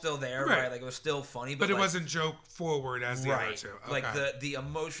were all still there, right? Like, it was still funny. But it wasn't joke forward as the other two. Okay. Like, the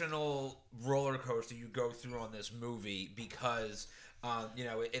emotional roller coaster you go through on this movie, because...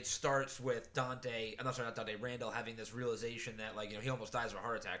 it starts with Randall having this realization that, like, he almost dies of a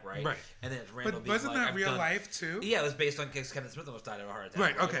heart attack, right? Right. And then it's Randall but wasn't that real life, too? Yeah, it was based on Kevin Smith almost died of a heart attack.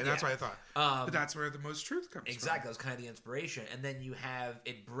 Right, okay, that's what I thought. But that's where the most truth comes from. Exactly, that was kind of the inspiration. And then you have,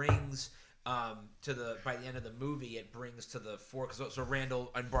 it brings... by the end of the movie, it brings to the fore, so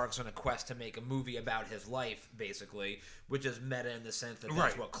Randall embarks on a quest to make a movie about his life, basically, which is meta in the sense that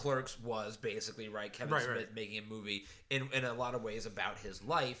that's what Clerks was, basically, right? Kevin Smith making a movie in a lot of ways about his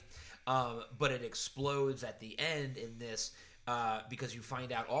life, but it explodes at the end in this, because you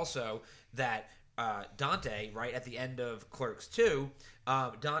find out also that Dante, right, at the end of Clerks 2,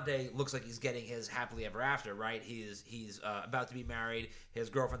 Dante looks like he's getting his happily ever after, right? He's about to be married. His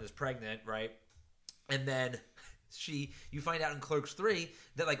girlfriend is pregnant, right? And then you find out in Clerks 3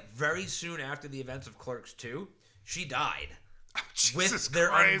 that, like, very soon after the events of Clerks 2, she died with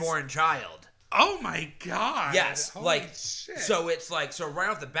their unborn child. Oh my god! Yes, holy like shit. So it's like right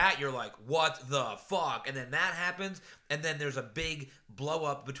off the bat you're like, what the fuck? And then that happens, and then there's a big blow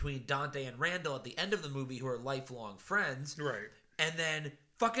up between Dante and Randall at the end of the movie, who are lifelong friends. Right. And then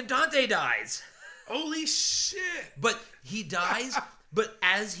fucking Dante dies. Holy shit! But he dies. But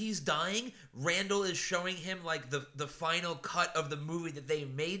as he's dying, Randall is showing him like the final cut of the movie that they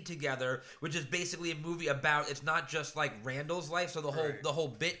made together, which is basically a movie about, it's not just like Randall's life. So the whole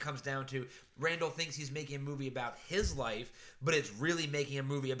bit comes down to Randall thinks he's making a movie about his life, but it's really making a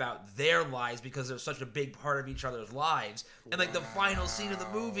movie about their lives because they're such a big part of each other's lives. And like the final scene of the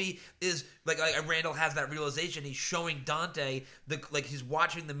movie is like Randall has that realization. He's showing Dante he's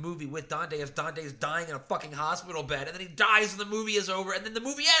watching the movie with Dante as Dante's dying in a fucking hospital bed, and then he dies and the movie is over, and then the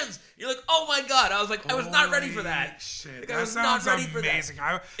movie ends. You're like, oh my god! I was like, I was not ready for that. Shit, like, that I was sounds not ready amazing. For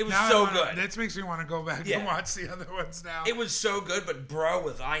that. It was so good. This makes me want to go back and watch the other ones now. It was so good, but bro,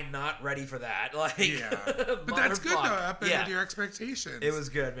 was I not ready for that? Like, yeah, but that's good though. Upended your expectations. It was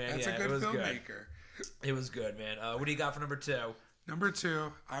good, man. That's a good filmmaker. It was good, man. What do you got for number 2? Number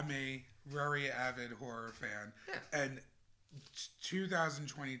 2, I'm a very avid horror fan, and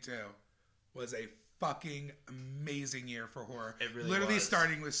 2022 was a fucking amazing year for horror. It really literally was.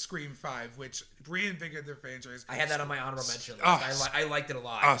 Starting with Scream 5, which reinvigorated the franchise. I had that on my honorable mention list. I liked it a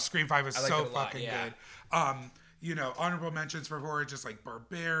lot. Oh, Scream 5 was so fucking good. You know, honorable mentions for horror, just like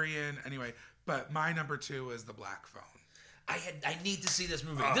Barbarian. Anyway, but my number 2 was The Black Phone. I need to see this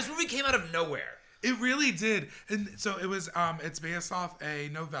movie. This movie came out of nowhere. It really did. And so it was it's based off a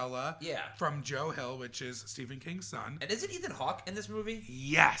novella from Joe Hill, which is Stephen King's son. And is it Ethan Hawke in this movie?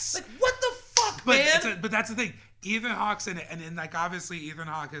 Yes. Like, what the fuck, man? But that's the thing. Ethan Hawke's in it, and like obviously Ethan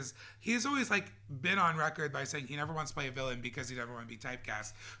Hawke he's always like been on record by saying he never wants to play a villain because he never wants to be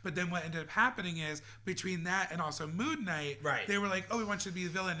typecast. But then what ended up happening is between that and also Moon Knight, they were like, oh, we want you to be the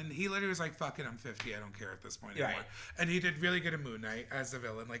villain, and he literally was like, fuck it, I'm 50, I don't care at this point anymore. And he did really good in Moon Knight as the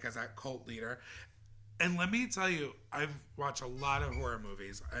villain, like as that cult leader. And let me tell you, I've watched a lot of horror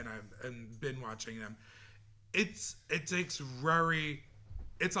movies, and I've been watching them. It takes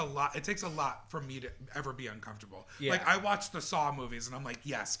a lot for me to ever be uncomfortable. Yeah. Like I watch the Saw movies and I'm like,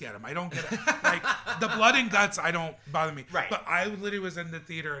 yes, get him. I don't get it. Like the blood and guts, I don't bother me. Right. But I literally was in the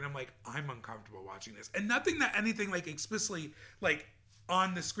theater and I'm like, I'm uncomfortable watching this. And nothing that anything like explicitly like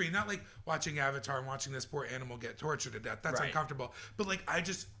on the screen, not like watching Avatar and watching this poor animal get tortured to death. That's uncomfortable. But like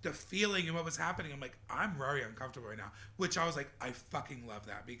the feeling and what was happening, I'm like, I'm very uncomfortable right now. Which I was like, I fucking love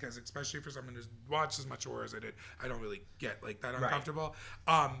that, because especially for someone who's watched as much horror as I did, I don't really get like that uncomfortable.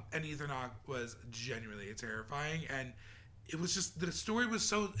 And Ethan Hawke was genuinely terrifying, and it was just, the story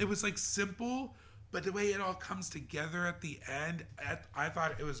was it was like simple, but the way it all comes together at the end, I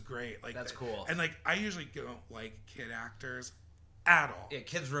thought it was great. Like that's cool. And like I usually don't like kid actors at all. Yeah,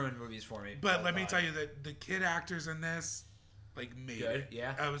 kids ruin movies for me. But let me tell you that the kid actors in this, like, made it.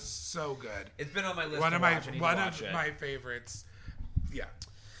 Yeah, it was so good. It's been on my list. One of my favorites. Yeah.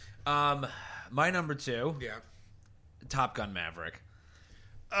 My number 2. Yeah. Top Gun Maverick.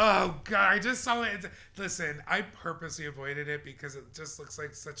 Oh god, I just saw it. Listen, I purposely avoided it because it just looks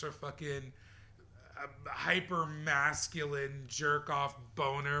like such a fucking hyper masculine jerk off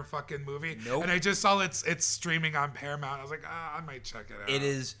boner fucking movie. Nope. And I just saw it's streaming on Paramount. I was like, I might check it out. It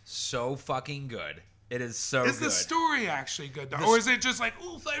is so fucking good. It is so good. Is the story actually good though? Or is it just like,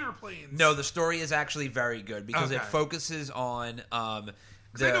 ooh, fighter planes? No, the story is actually very good because it focuses on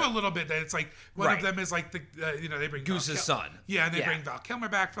because I know a little bit that it's like one of them is like they bring Goose's son. Yeah, and they bring Val Kilmer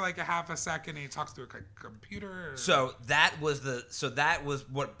back for like a half a second, and he talks through a computer. So that was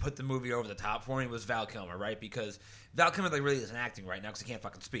what put the movie over the top for me, was Val Kilmer, right? Because Val Kilmer like really isn't acting right now because he can't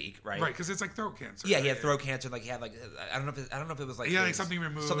fucking speak, right? Right, because it's like throat cancer. Yeah, he had throat cancer. Like he had like I don't know if it was like like something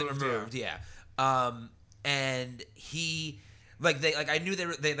removed. Something removed. Yeah. And he. I knew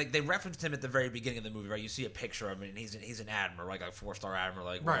they referenced him at the very beginning of the movie, right? You see a picture of him, and he's an admiral, like a 4-star admiral,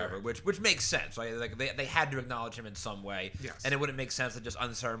 like whatever, which makes sense, right? Like they had to acknowledge him in some way, and it wouldn't make sense to just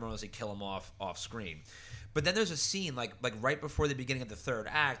unceremoniously kill him off screen. But then there's a scene like right before the beginning of the third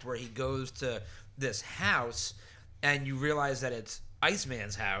act where he goes to this house, and you realize that it's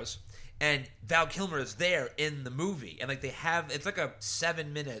Iceman's house, and Val Kilmer is there in the movie, and like it's like a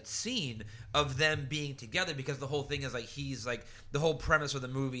 7-minute scene of them being together, because the whole thing is like the whole premise of the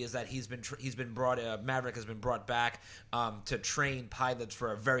movie is that Maverick has been brought back to train pilots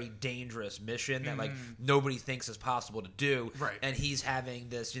for a very dangerous mission that like nobody thinks is possible to do, right? And he's having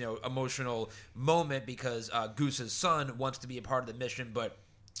this emotional moment because Goose's son wants to be a part of the mission, but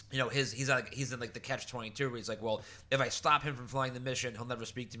he's in like the catch-22 where he's like, well, if I stop him from flying the mission, he'll never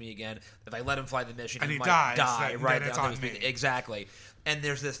speak to me again. If I let him fly the mission, and he might die. Right? It's on me. Exactly. And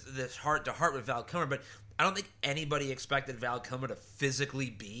there's this heart-to-heart with Val Kilmer, but I don't think anybody expected Val Kilmer to physically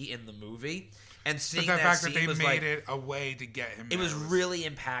be in the movie. And seeing but the fact scene that they was made it a way to get him. It was really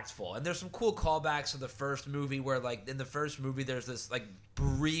impactful, and there's some cool callbacks to the first movie where, like, in the first movie, there's this like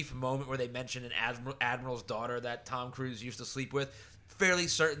brief moment where they mention an admiral's daughter that Tom Cruise used to sleep with. Fairly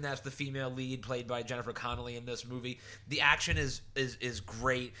certain that's the female lead played by Jennifer Connelly in this movie. The action is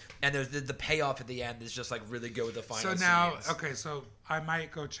great, and there's the payoff at the end is just like really good with the final scenes. So now, okay, so I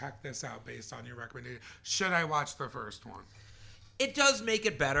might go check this out based on your recommendation. Should I watch the first one? It does make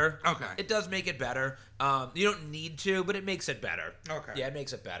it better. Okay. It does make it better. You don't need to, but it makes it better. Okay. Yeah, it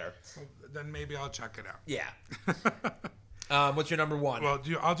makes it better. Well, then maybe I'll check it out. Yeah. What's your number one? Well,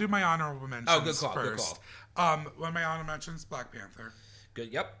 I'll do my honorable mentions good call, first. Good call. One of my honorable mentions, Black Panther.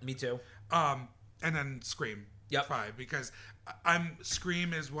 Good. Yep. Me too. And then Scream. Yep. 5, because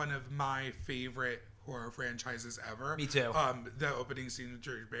Scream is one of my favorite horror franchises ever. Me too. The opening scene with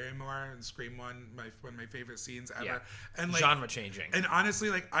Drew Barrymore and Scream 1, one of my favorite scenes ever. Yeah. And like, genre changing. And honestly,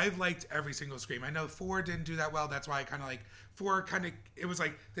 like, I've liked every single Scream. I know 4 didn't do that well. That's why I kind of like 4. It was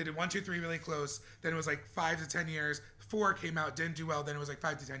like they did 1, 2, 3 really close. Then it was like 5 to 10 years. 4 came out, didn't do well. Then it was like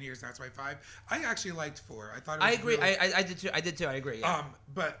 5 to 10 years. That's why 5. I actually liked 4. I thought it was I agree. Really, I did too. I did too. I agree. Yeah.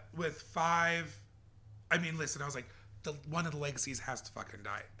 But with 5, I mean, listen, I was like, one of the legacies has to fucking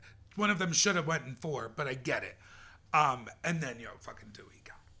die. One of them should have went in 4, but I get it. And then fucking Dewey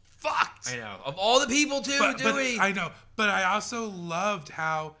got fucked. I know. Of all the people too, Dewey. I know. But I also loved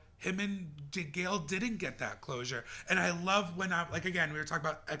how him and Gale didn't get that closure. And I love when again, we were talking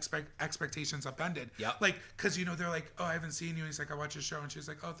about expectations upended. Yep. Like, because, they're like, oh, I haven't seen you. He's like, I watch your show. And she's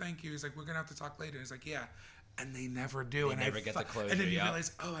like, oh, thank you. He's like, we're going to have to talk later. And he's like, yeah. And they never do. They never get the closure. And then you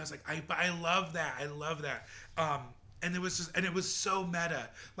realize, oh, I was like, I love that. I love that. And it was so meta.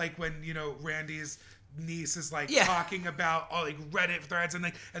 Like when, Randy's niece is like talking about all like Reddit threads and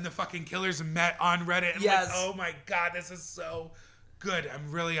the fucking killers met on Reddit. And like, oh my God, this is so good.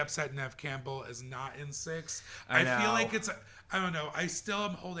 I'm really upset Neve Campbell is not in 6. I feel like I don't know. I still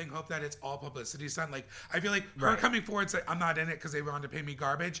am holding hope that it's all publicity stunt. Like, I feel like her coming forward saying, I'm not in it because they wanted to pay me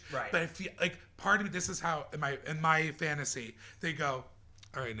garbage. Right. But I feel like part of me, this is how in my fantasy, they go,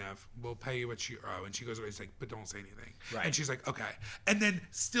 all right, Nev, we'll pay you what you owe. And she goes away. She's like, but don't say anything. Right. And she's like, okay. And then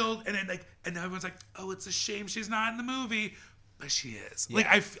everyone's like, oh, it's a shame she's not in the movie. But she is.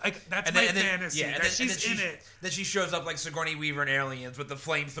 Yeah. That's my fantasy. Yeah, that she's in it. Then she shows up like Sigourney Weaver in Aliens with the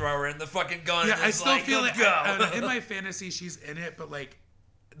flamethrower and the fucking gun. Yeah, and I still feel like go. In my fantasy she's in it, but like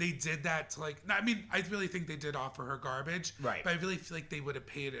they did that to like. I mean, I really think they did offer her garbage. Right. But I really feel like they would have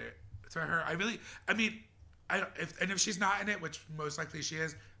paid it to her. If she's not in it, which most likely she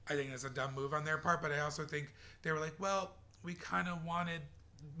is, I think that's a dumb move on their part. But I also think they were like, well, we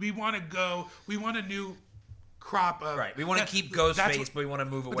want a new crop of we want to keep Ghostface, but we want to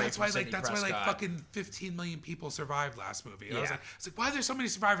move away from Sidney Prescott. That's why fucking 15 million people survived last movie. And I was like, why are there so many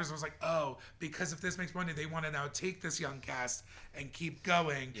survivors? I was like, oh, because if this makes money, they want to now take this young cast and keep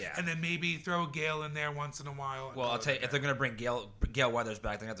going, and then maybe throw Gale in there once in a while. Well, I'll tell you, if they're gonna bring Gale Weathers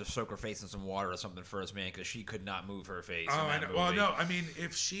back, they're gonna have to soak her face in some water or something first, man, because she could not move her face. Oh, I know. Well, no, I mean,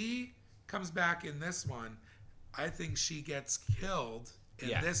 if she comes back in this one, I think she gets killed in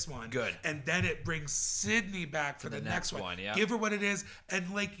this one. Good. And then it brings Sydney back for the next one. Yeah. Give her what it is. And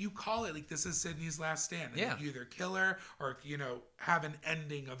like you call it, like this is Sydney's last stand. And you either kill her or, have an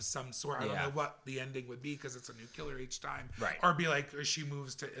ending of some sort. I don't know what the ending would be because it's a new killer each time. Right. Or be like, or she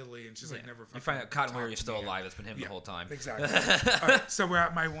moves to Italy and she's like never fucking. You find out Cotton Weary is still alive. It's been him the whole time. Exactly. All right, so we're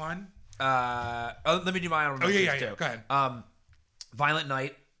at my one. Let me do my honorable mentions too. Go ahead. Violent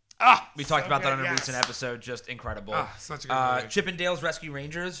Night. We talked about that on a recent episode. Just incredible. Such a good movie. Chippendales Rescue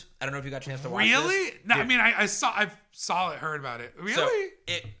Rangers. I don't know if you got a chance to watch Really? this. No, I mean, I saw it, heard about it. Really? So,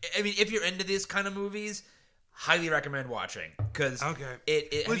 if you're into these kind of movies, Highly recommend watching because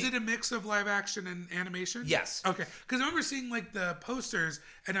it was it a mix of live action and animation? Yes. Okay, because I remember seeing like the posters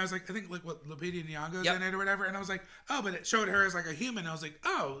and I was like, I think like what Lupita Nyong'o's in it or whatever, and I was like, oh, but it showed her as like a human. I was like,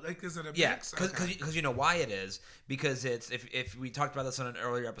 oh, like is it a mix? Because you know why it is, because it's if we talked about this on an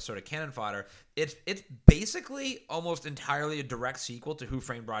earlier episode of Cannon Fodder, it's basically almost entirely a direct sequel to Who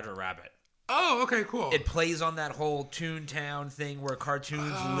Framed Roger Rabbit. Oh, okay, cool. It plays on that whole Toontown thing where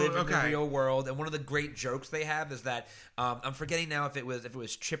cartoons live in the real world, and one of the great jokes they have is that I'm forgetting now if it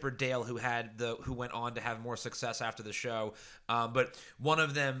was Chip or Dale who went on to have more success after the show, but one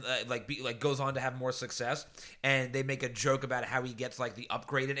of them goes on to have more success, and they make a joke about how he gets like the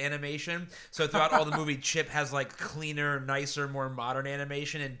upgraded animation. So throughout all the movie, Chip has like cleaner, nicer, more modern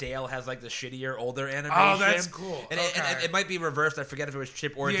animation, and Dale has like the shittier, older animation. Oh, that's cool. And it might be reversed. I forget if it was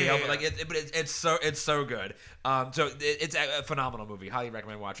Chip or Dale, but like it's so good. So it's a phenomenal movie. Highly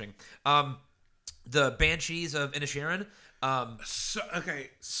recommend watching. The Banshees of Inisherin.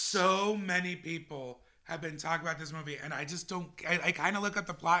 So many people have been talking about this movie, and I just don't. I kind of look at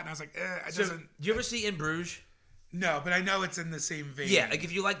the plot, and I was like, Do you ever see In Bruges? No, but I know it's in the same vein. Yeah, like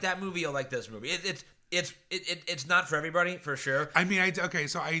if you like that movie, you'll like this movie. It's not for everybody, for sure. I mean,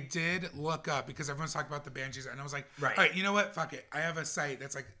 so I did look up because everyone's talking about the Banshees, and I was like, right. All right, you know what? Fuck it. I have a site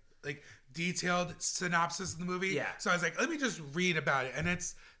that's like detailed synopsis of the movie. Yeah. So I was like, let me just read about it, and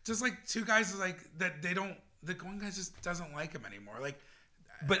it's just like two guys like that. They don't. The one guy just doesn't like him anymore. Like,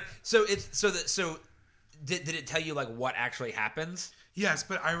 but did it tell you like what actually happens? Yes,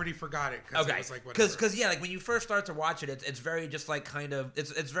 but I already forgot it. Okay. It was like whatever. Because like when you first start to watch it, it's very just like kind of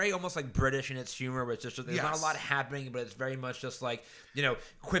it's very almost like British in its humor, where it's just there's not a lot happening, but it's very much just like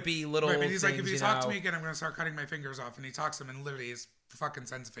quippy little. Right, but he's things, like, if you talk to me again, I'm going to start cutting my fingers off, and he talks to him, and literally he's fucking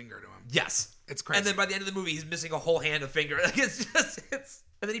sends a finger to him. Yes, it's crazy. And then by the end of the movie, he's missing a whole hand, a finger. Like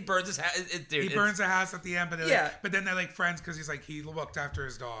and then he burns his house. He burns a house at the end, but then they're like friends because he's like he looked after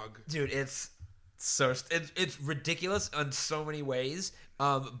his dog. Dude, it's ridiculous in so many ways,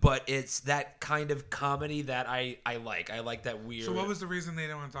 but it's that kind of comedy that I like. I like that weird. So what was the reason they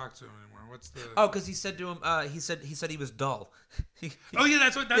didn't want to talk to him anymore? What's the? Oh, because he said to him, he said he was dull. Oh yeah,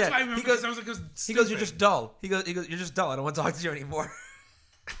 that's why I remember. He goes, I was like, he goes, you're just dull. He goes, you're just dull. I don't want to talk to you anymore.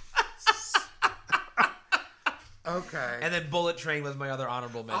 Okay. And then Bullet Train was my other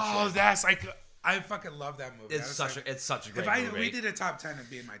honorable mention. Oh, that's like. I fucking love that movie. It's such a great movie. If we did a top 10,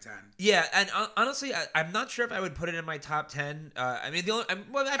 it'd be in my 10. Yeah, and honestly, I'm not sure if I would put it in my top 10. I mean,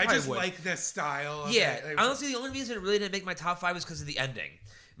 I just would. like this style. Honestly, the only reason it really didn't make my top 5 was because of the ending.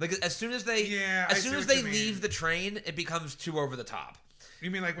 Like as soon as they leave the train, it becomes too over the top. You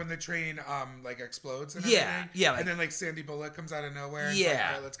mean like when the train like explodes and everything? Yeah. And then like Sandy Bullock comes out of nowhere. And yeah. Like,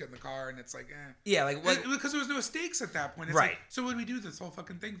 all right, let's get in the car, and it's like, Yeah, like because there was no stakes at that point. It's right. Like, so what do we do this whole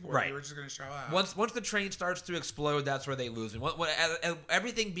fucking thing for? Right. We were just gonna show up. Once the train starts to explode, that's where they lose. And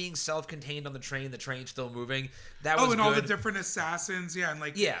everything being self-contained on the train's still moving. That was all the different assassins, and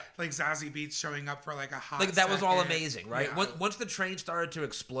like Zazie Beetz showing up for like a hot. Like that was all amazing, right? Yeah. Once the train started to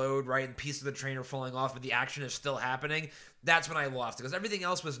explode, right, and pieces of the train are falling off, but the action is still happening. That's when I lost it because everything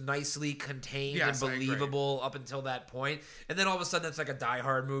else was nicely contained and believable up until that point, and then all of a sudden it's like a Die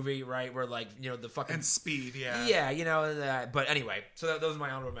Hard movie, right? Where like the fucking and Speed, But anyway, so those are my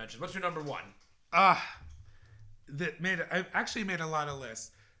honorable mentions. What's your number one? I actually made a lot of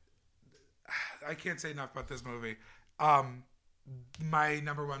lists. I can't say enough about this movie. My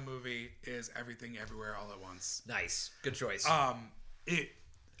number one movie is Everything Everywhere All at Once. Nice, good choice. One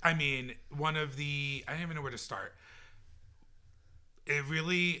of the I don't even know where to start. It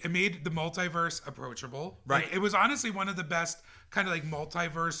made the multiverse approachable. Right. Like, it was honestly one of the best kind of like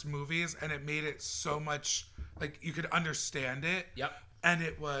multiverse movies, and it made it so much like you could understand it. Yep. And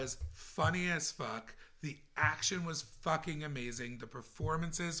it was funny as fuck. The action was fucking amazing. The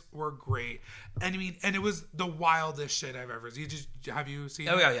performances were great. And and it was the wildest shit I've ever seen. Have you seen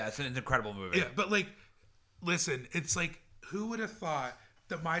it? Oh yeah, it's an incredible movie. Yeah, but like, listen, it's like, who would have thought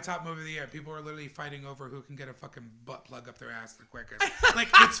that my top movie of the year, people are literally fighting over who can get a fucking butt plug up their ass the quickest. Like,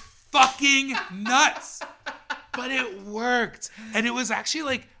 it's fucking nuts. But it worked. And it was actually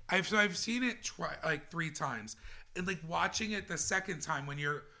like, I've seen it like 3 times. And like watching it the second time when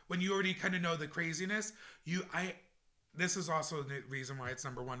you already kind of know the craziness, this is also the reason why it's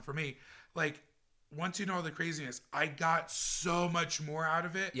number one for me. Like, once you know the craziness, I got so much more out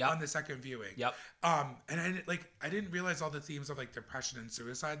of it on the second viewing. Yep. And I didn't realize all the themes of like depression and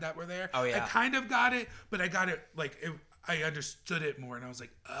suicide that were there. Oh yeah. I kind of got it, but I got it I understood it more, and I was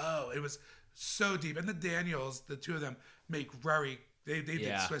like, oh, it was so deep. And the Daniels, the two of them, make they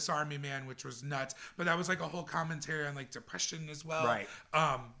did Swiss Army Man, which was nuts. But that was like a whole commentary on like depression as well. Right.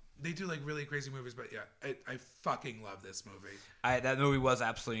 they do like really crazy movies, but yeah, I fucking love this movie. That movie was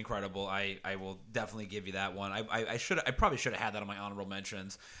absolutely incredible. I will definitely give you that one. I probably should have had that on my honorable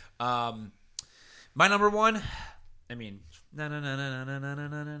mentions. My number one, I mean, Batman.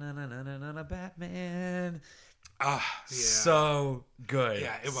 Yeah. So good.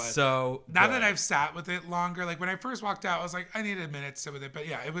 Yeah, it was. So now good. that I've sat with it longer, like when I first walked out, I was like, I needed a minute to sit with it. But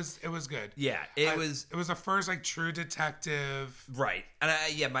yeah, it was good. Yeah, it was the first like true detective. Right. And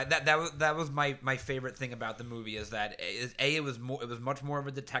that was my favorite thing about the movie is that it was much more of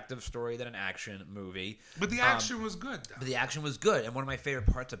a detective story than an action movie. But the action was good though. But the action was good. And one of my favorite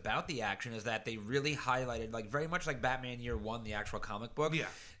parts about the action is that they really highlighted, like very much like Batman Year One, the actual comic book. Yeah.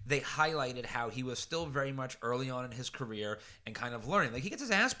 They highlighted how he was still very much early on in his career and kind of learning. Like he gets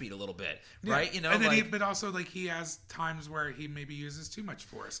his ass beat a little bit, right? You know, and then but also like he has times where he maybe uses too much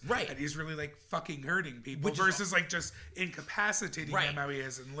force, right? And he's really like fucking hurting people versus like just incapacitating them how he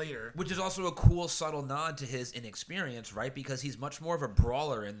is in later. Which is also a cool subtle nod to his inexperience, right? Because he's much more of a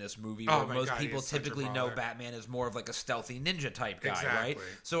brawler in this movie, where most people typically know Batman is more of like a stealthy ninja type guy, right?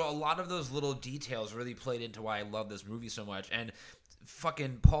 So a lot of those little details really played into why I love this movie so much. And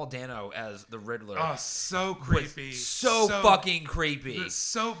fucking Paul Dano as the Riddler. Oh, so creepy. So fucking creepy.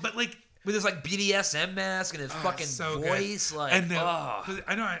 But like with his like BDSM mask and his fucking voice, good. like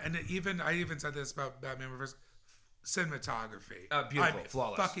I know, and I even said this about Batman Reverse. Cinematography, beautiful,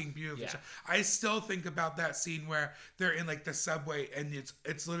 flawless, fucking beautiful. Yeah. I still think about that scene where they're in like the subway and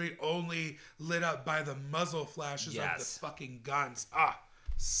it's literally only lit up by the muzzle flashes of the fucking guns.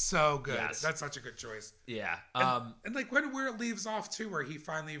 So good. Yes. That's such a good choice. Yeah. And like where it leaves off too, where he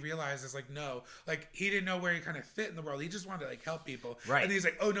finally realizes like, no, like he didn't know where he kind of fit in the world. He just wanted to like help people. Right. And he's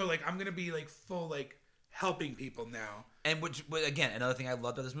like, oh no, like I'm going to be like full, like helping people now. And which again, another thing I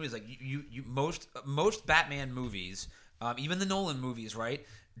loved about this movie is like most Batman movies, even the Nolan movies, right,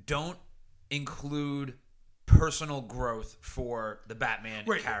 don't include personal growth for the Batman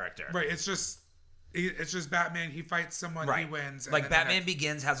character. Right. It's just Batman. He fights someone, he wins. Like Batman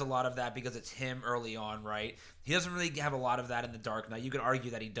Begins has a lot of that because it's him early on, right? He doesn't really have a lot of that in The Dark Knight. You could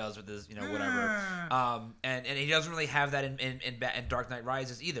argue that he does with his, whatever. And he doesn't really have that in Dark Knight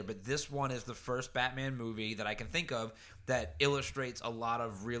Rises either. But this one is the first Batman movie that I can think of that illustrates a lot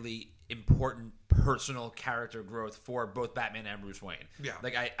of really important personal character growth for both Batman and Bruce Wayne. Yeah.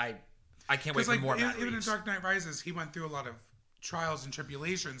 Like I can't wait for more Matt Reeves. Even in Dark Knight Rises, he went through a lot of trials and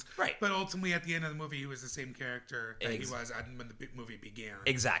tribulations, right? But ultimately, at the end of the movie, he was the same character that he was when the movie began.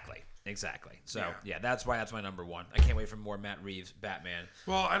 Exactly. So yeah, that's why that's my number one. I can't wait for more Matt Reeves Batman.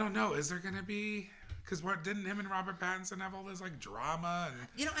 Well, I don't know. Is there going to be? Because didn't him and Robert Pattinson have all this like drama?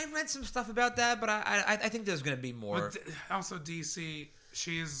 And I read some stuff about that, but I think there's going to be more. But also, DC.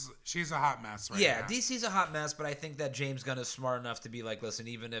 She's a hot mess right now. Yeah, DC's a hot mess, but I think that James Gunn is smart enough to be like, listen,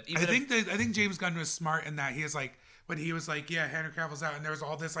 I think James Gunn was smart in that he is like. When he was like, yeah, Henry Cavill's out, and there was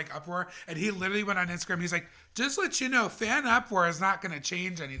all this like uproar, and he literally went on Instagram. He's like, just let you know, fan uproar is not going to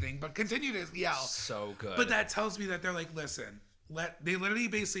change anything, but continue to yell. So good. But that tells me that they're like, listen, they literally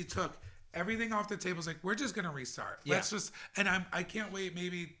basically took everything off the table. It's like, we're just going to restart. Yeah. Let's just, and I can't wait.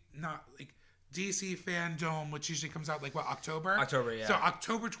 Maybe not like DC Fandom, which usually comes out like October. October, yeah. So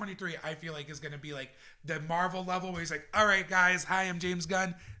October 23, I feel like is going to be like the Marvel level where he's like, all right, guys, hi, I'm James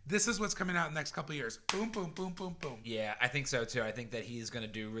Gunn. This is what's coming out in the next couple of years. Boom, boom, boom, boom, boom. Yeah, I think so too. I think that he's going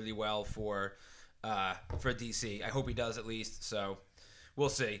to do really well for DC. I hope he does at least. So we'll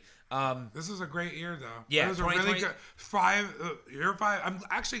see. This was a great year, though. Yeah, it was a really good year 5. I'm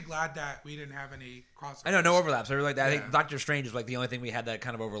actually glad that we didn't have any crossovers. I know, no overlaps. I really like that. Yeah. I think Doctor Strange is like the only thing we had that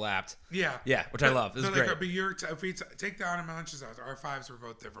kind of overlapped. Yeah, which I love. This is great. But if we take the honorable mentions out, our 5s were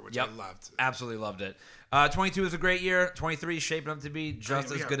both different, which I loved. Absolutely loved it. 22 is a great year. 23 is shaping up to be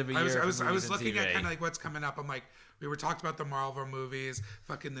just as good of a year. I was looking at kind of like what's coming up. I'm like, we were talking about the Marvel movies,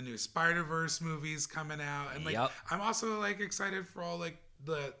 fucking the new Spider-Verse movies coming out, and like I'm also like excited for all like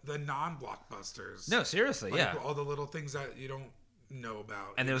the non-blockbusters. No, seriously, like, all the little things that you don't know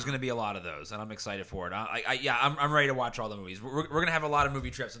about. And there's going to be a lot of those, and I'm excited for it. I'm ready to watch all the movies. We're going to have a lot of movie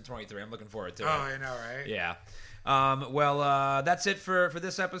trips in 23. I'm looking forward to it. Oh, I know, right? Yeah. That's it for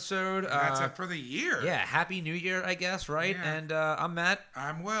this episode. That's it for the year. Yeah, Happy New Year, I guess, right? Yeah. And I'm Matt.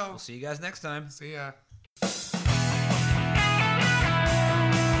 I'm Will. We'll see you guys next time. See ya.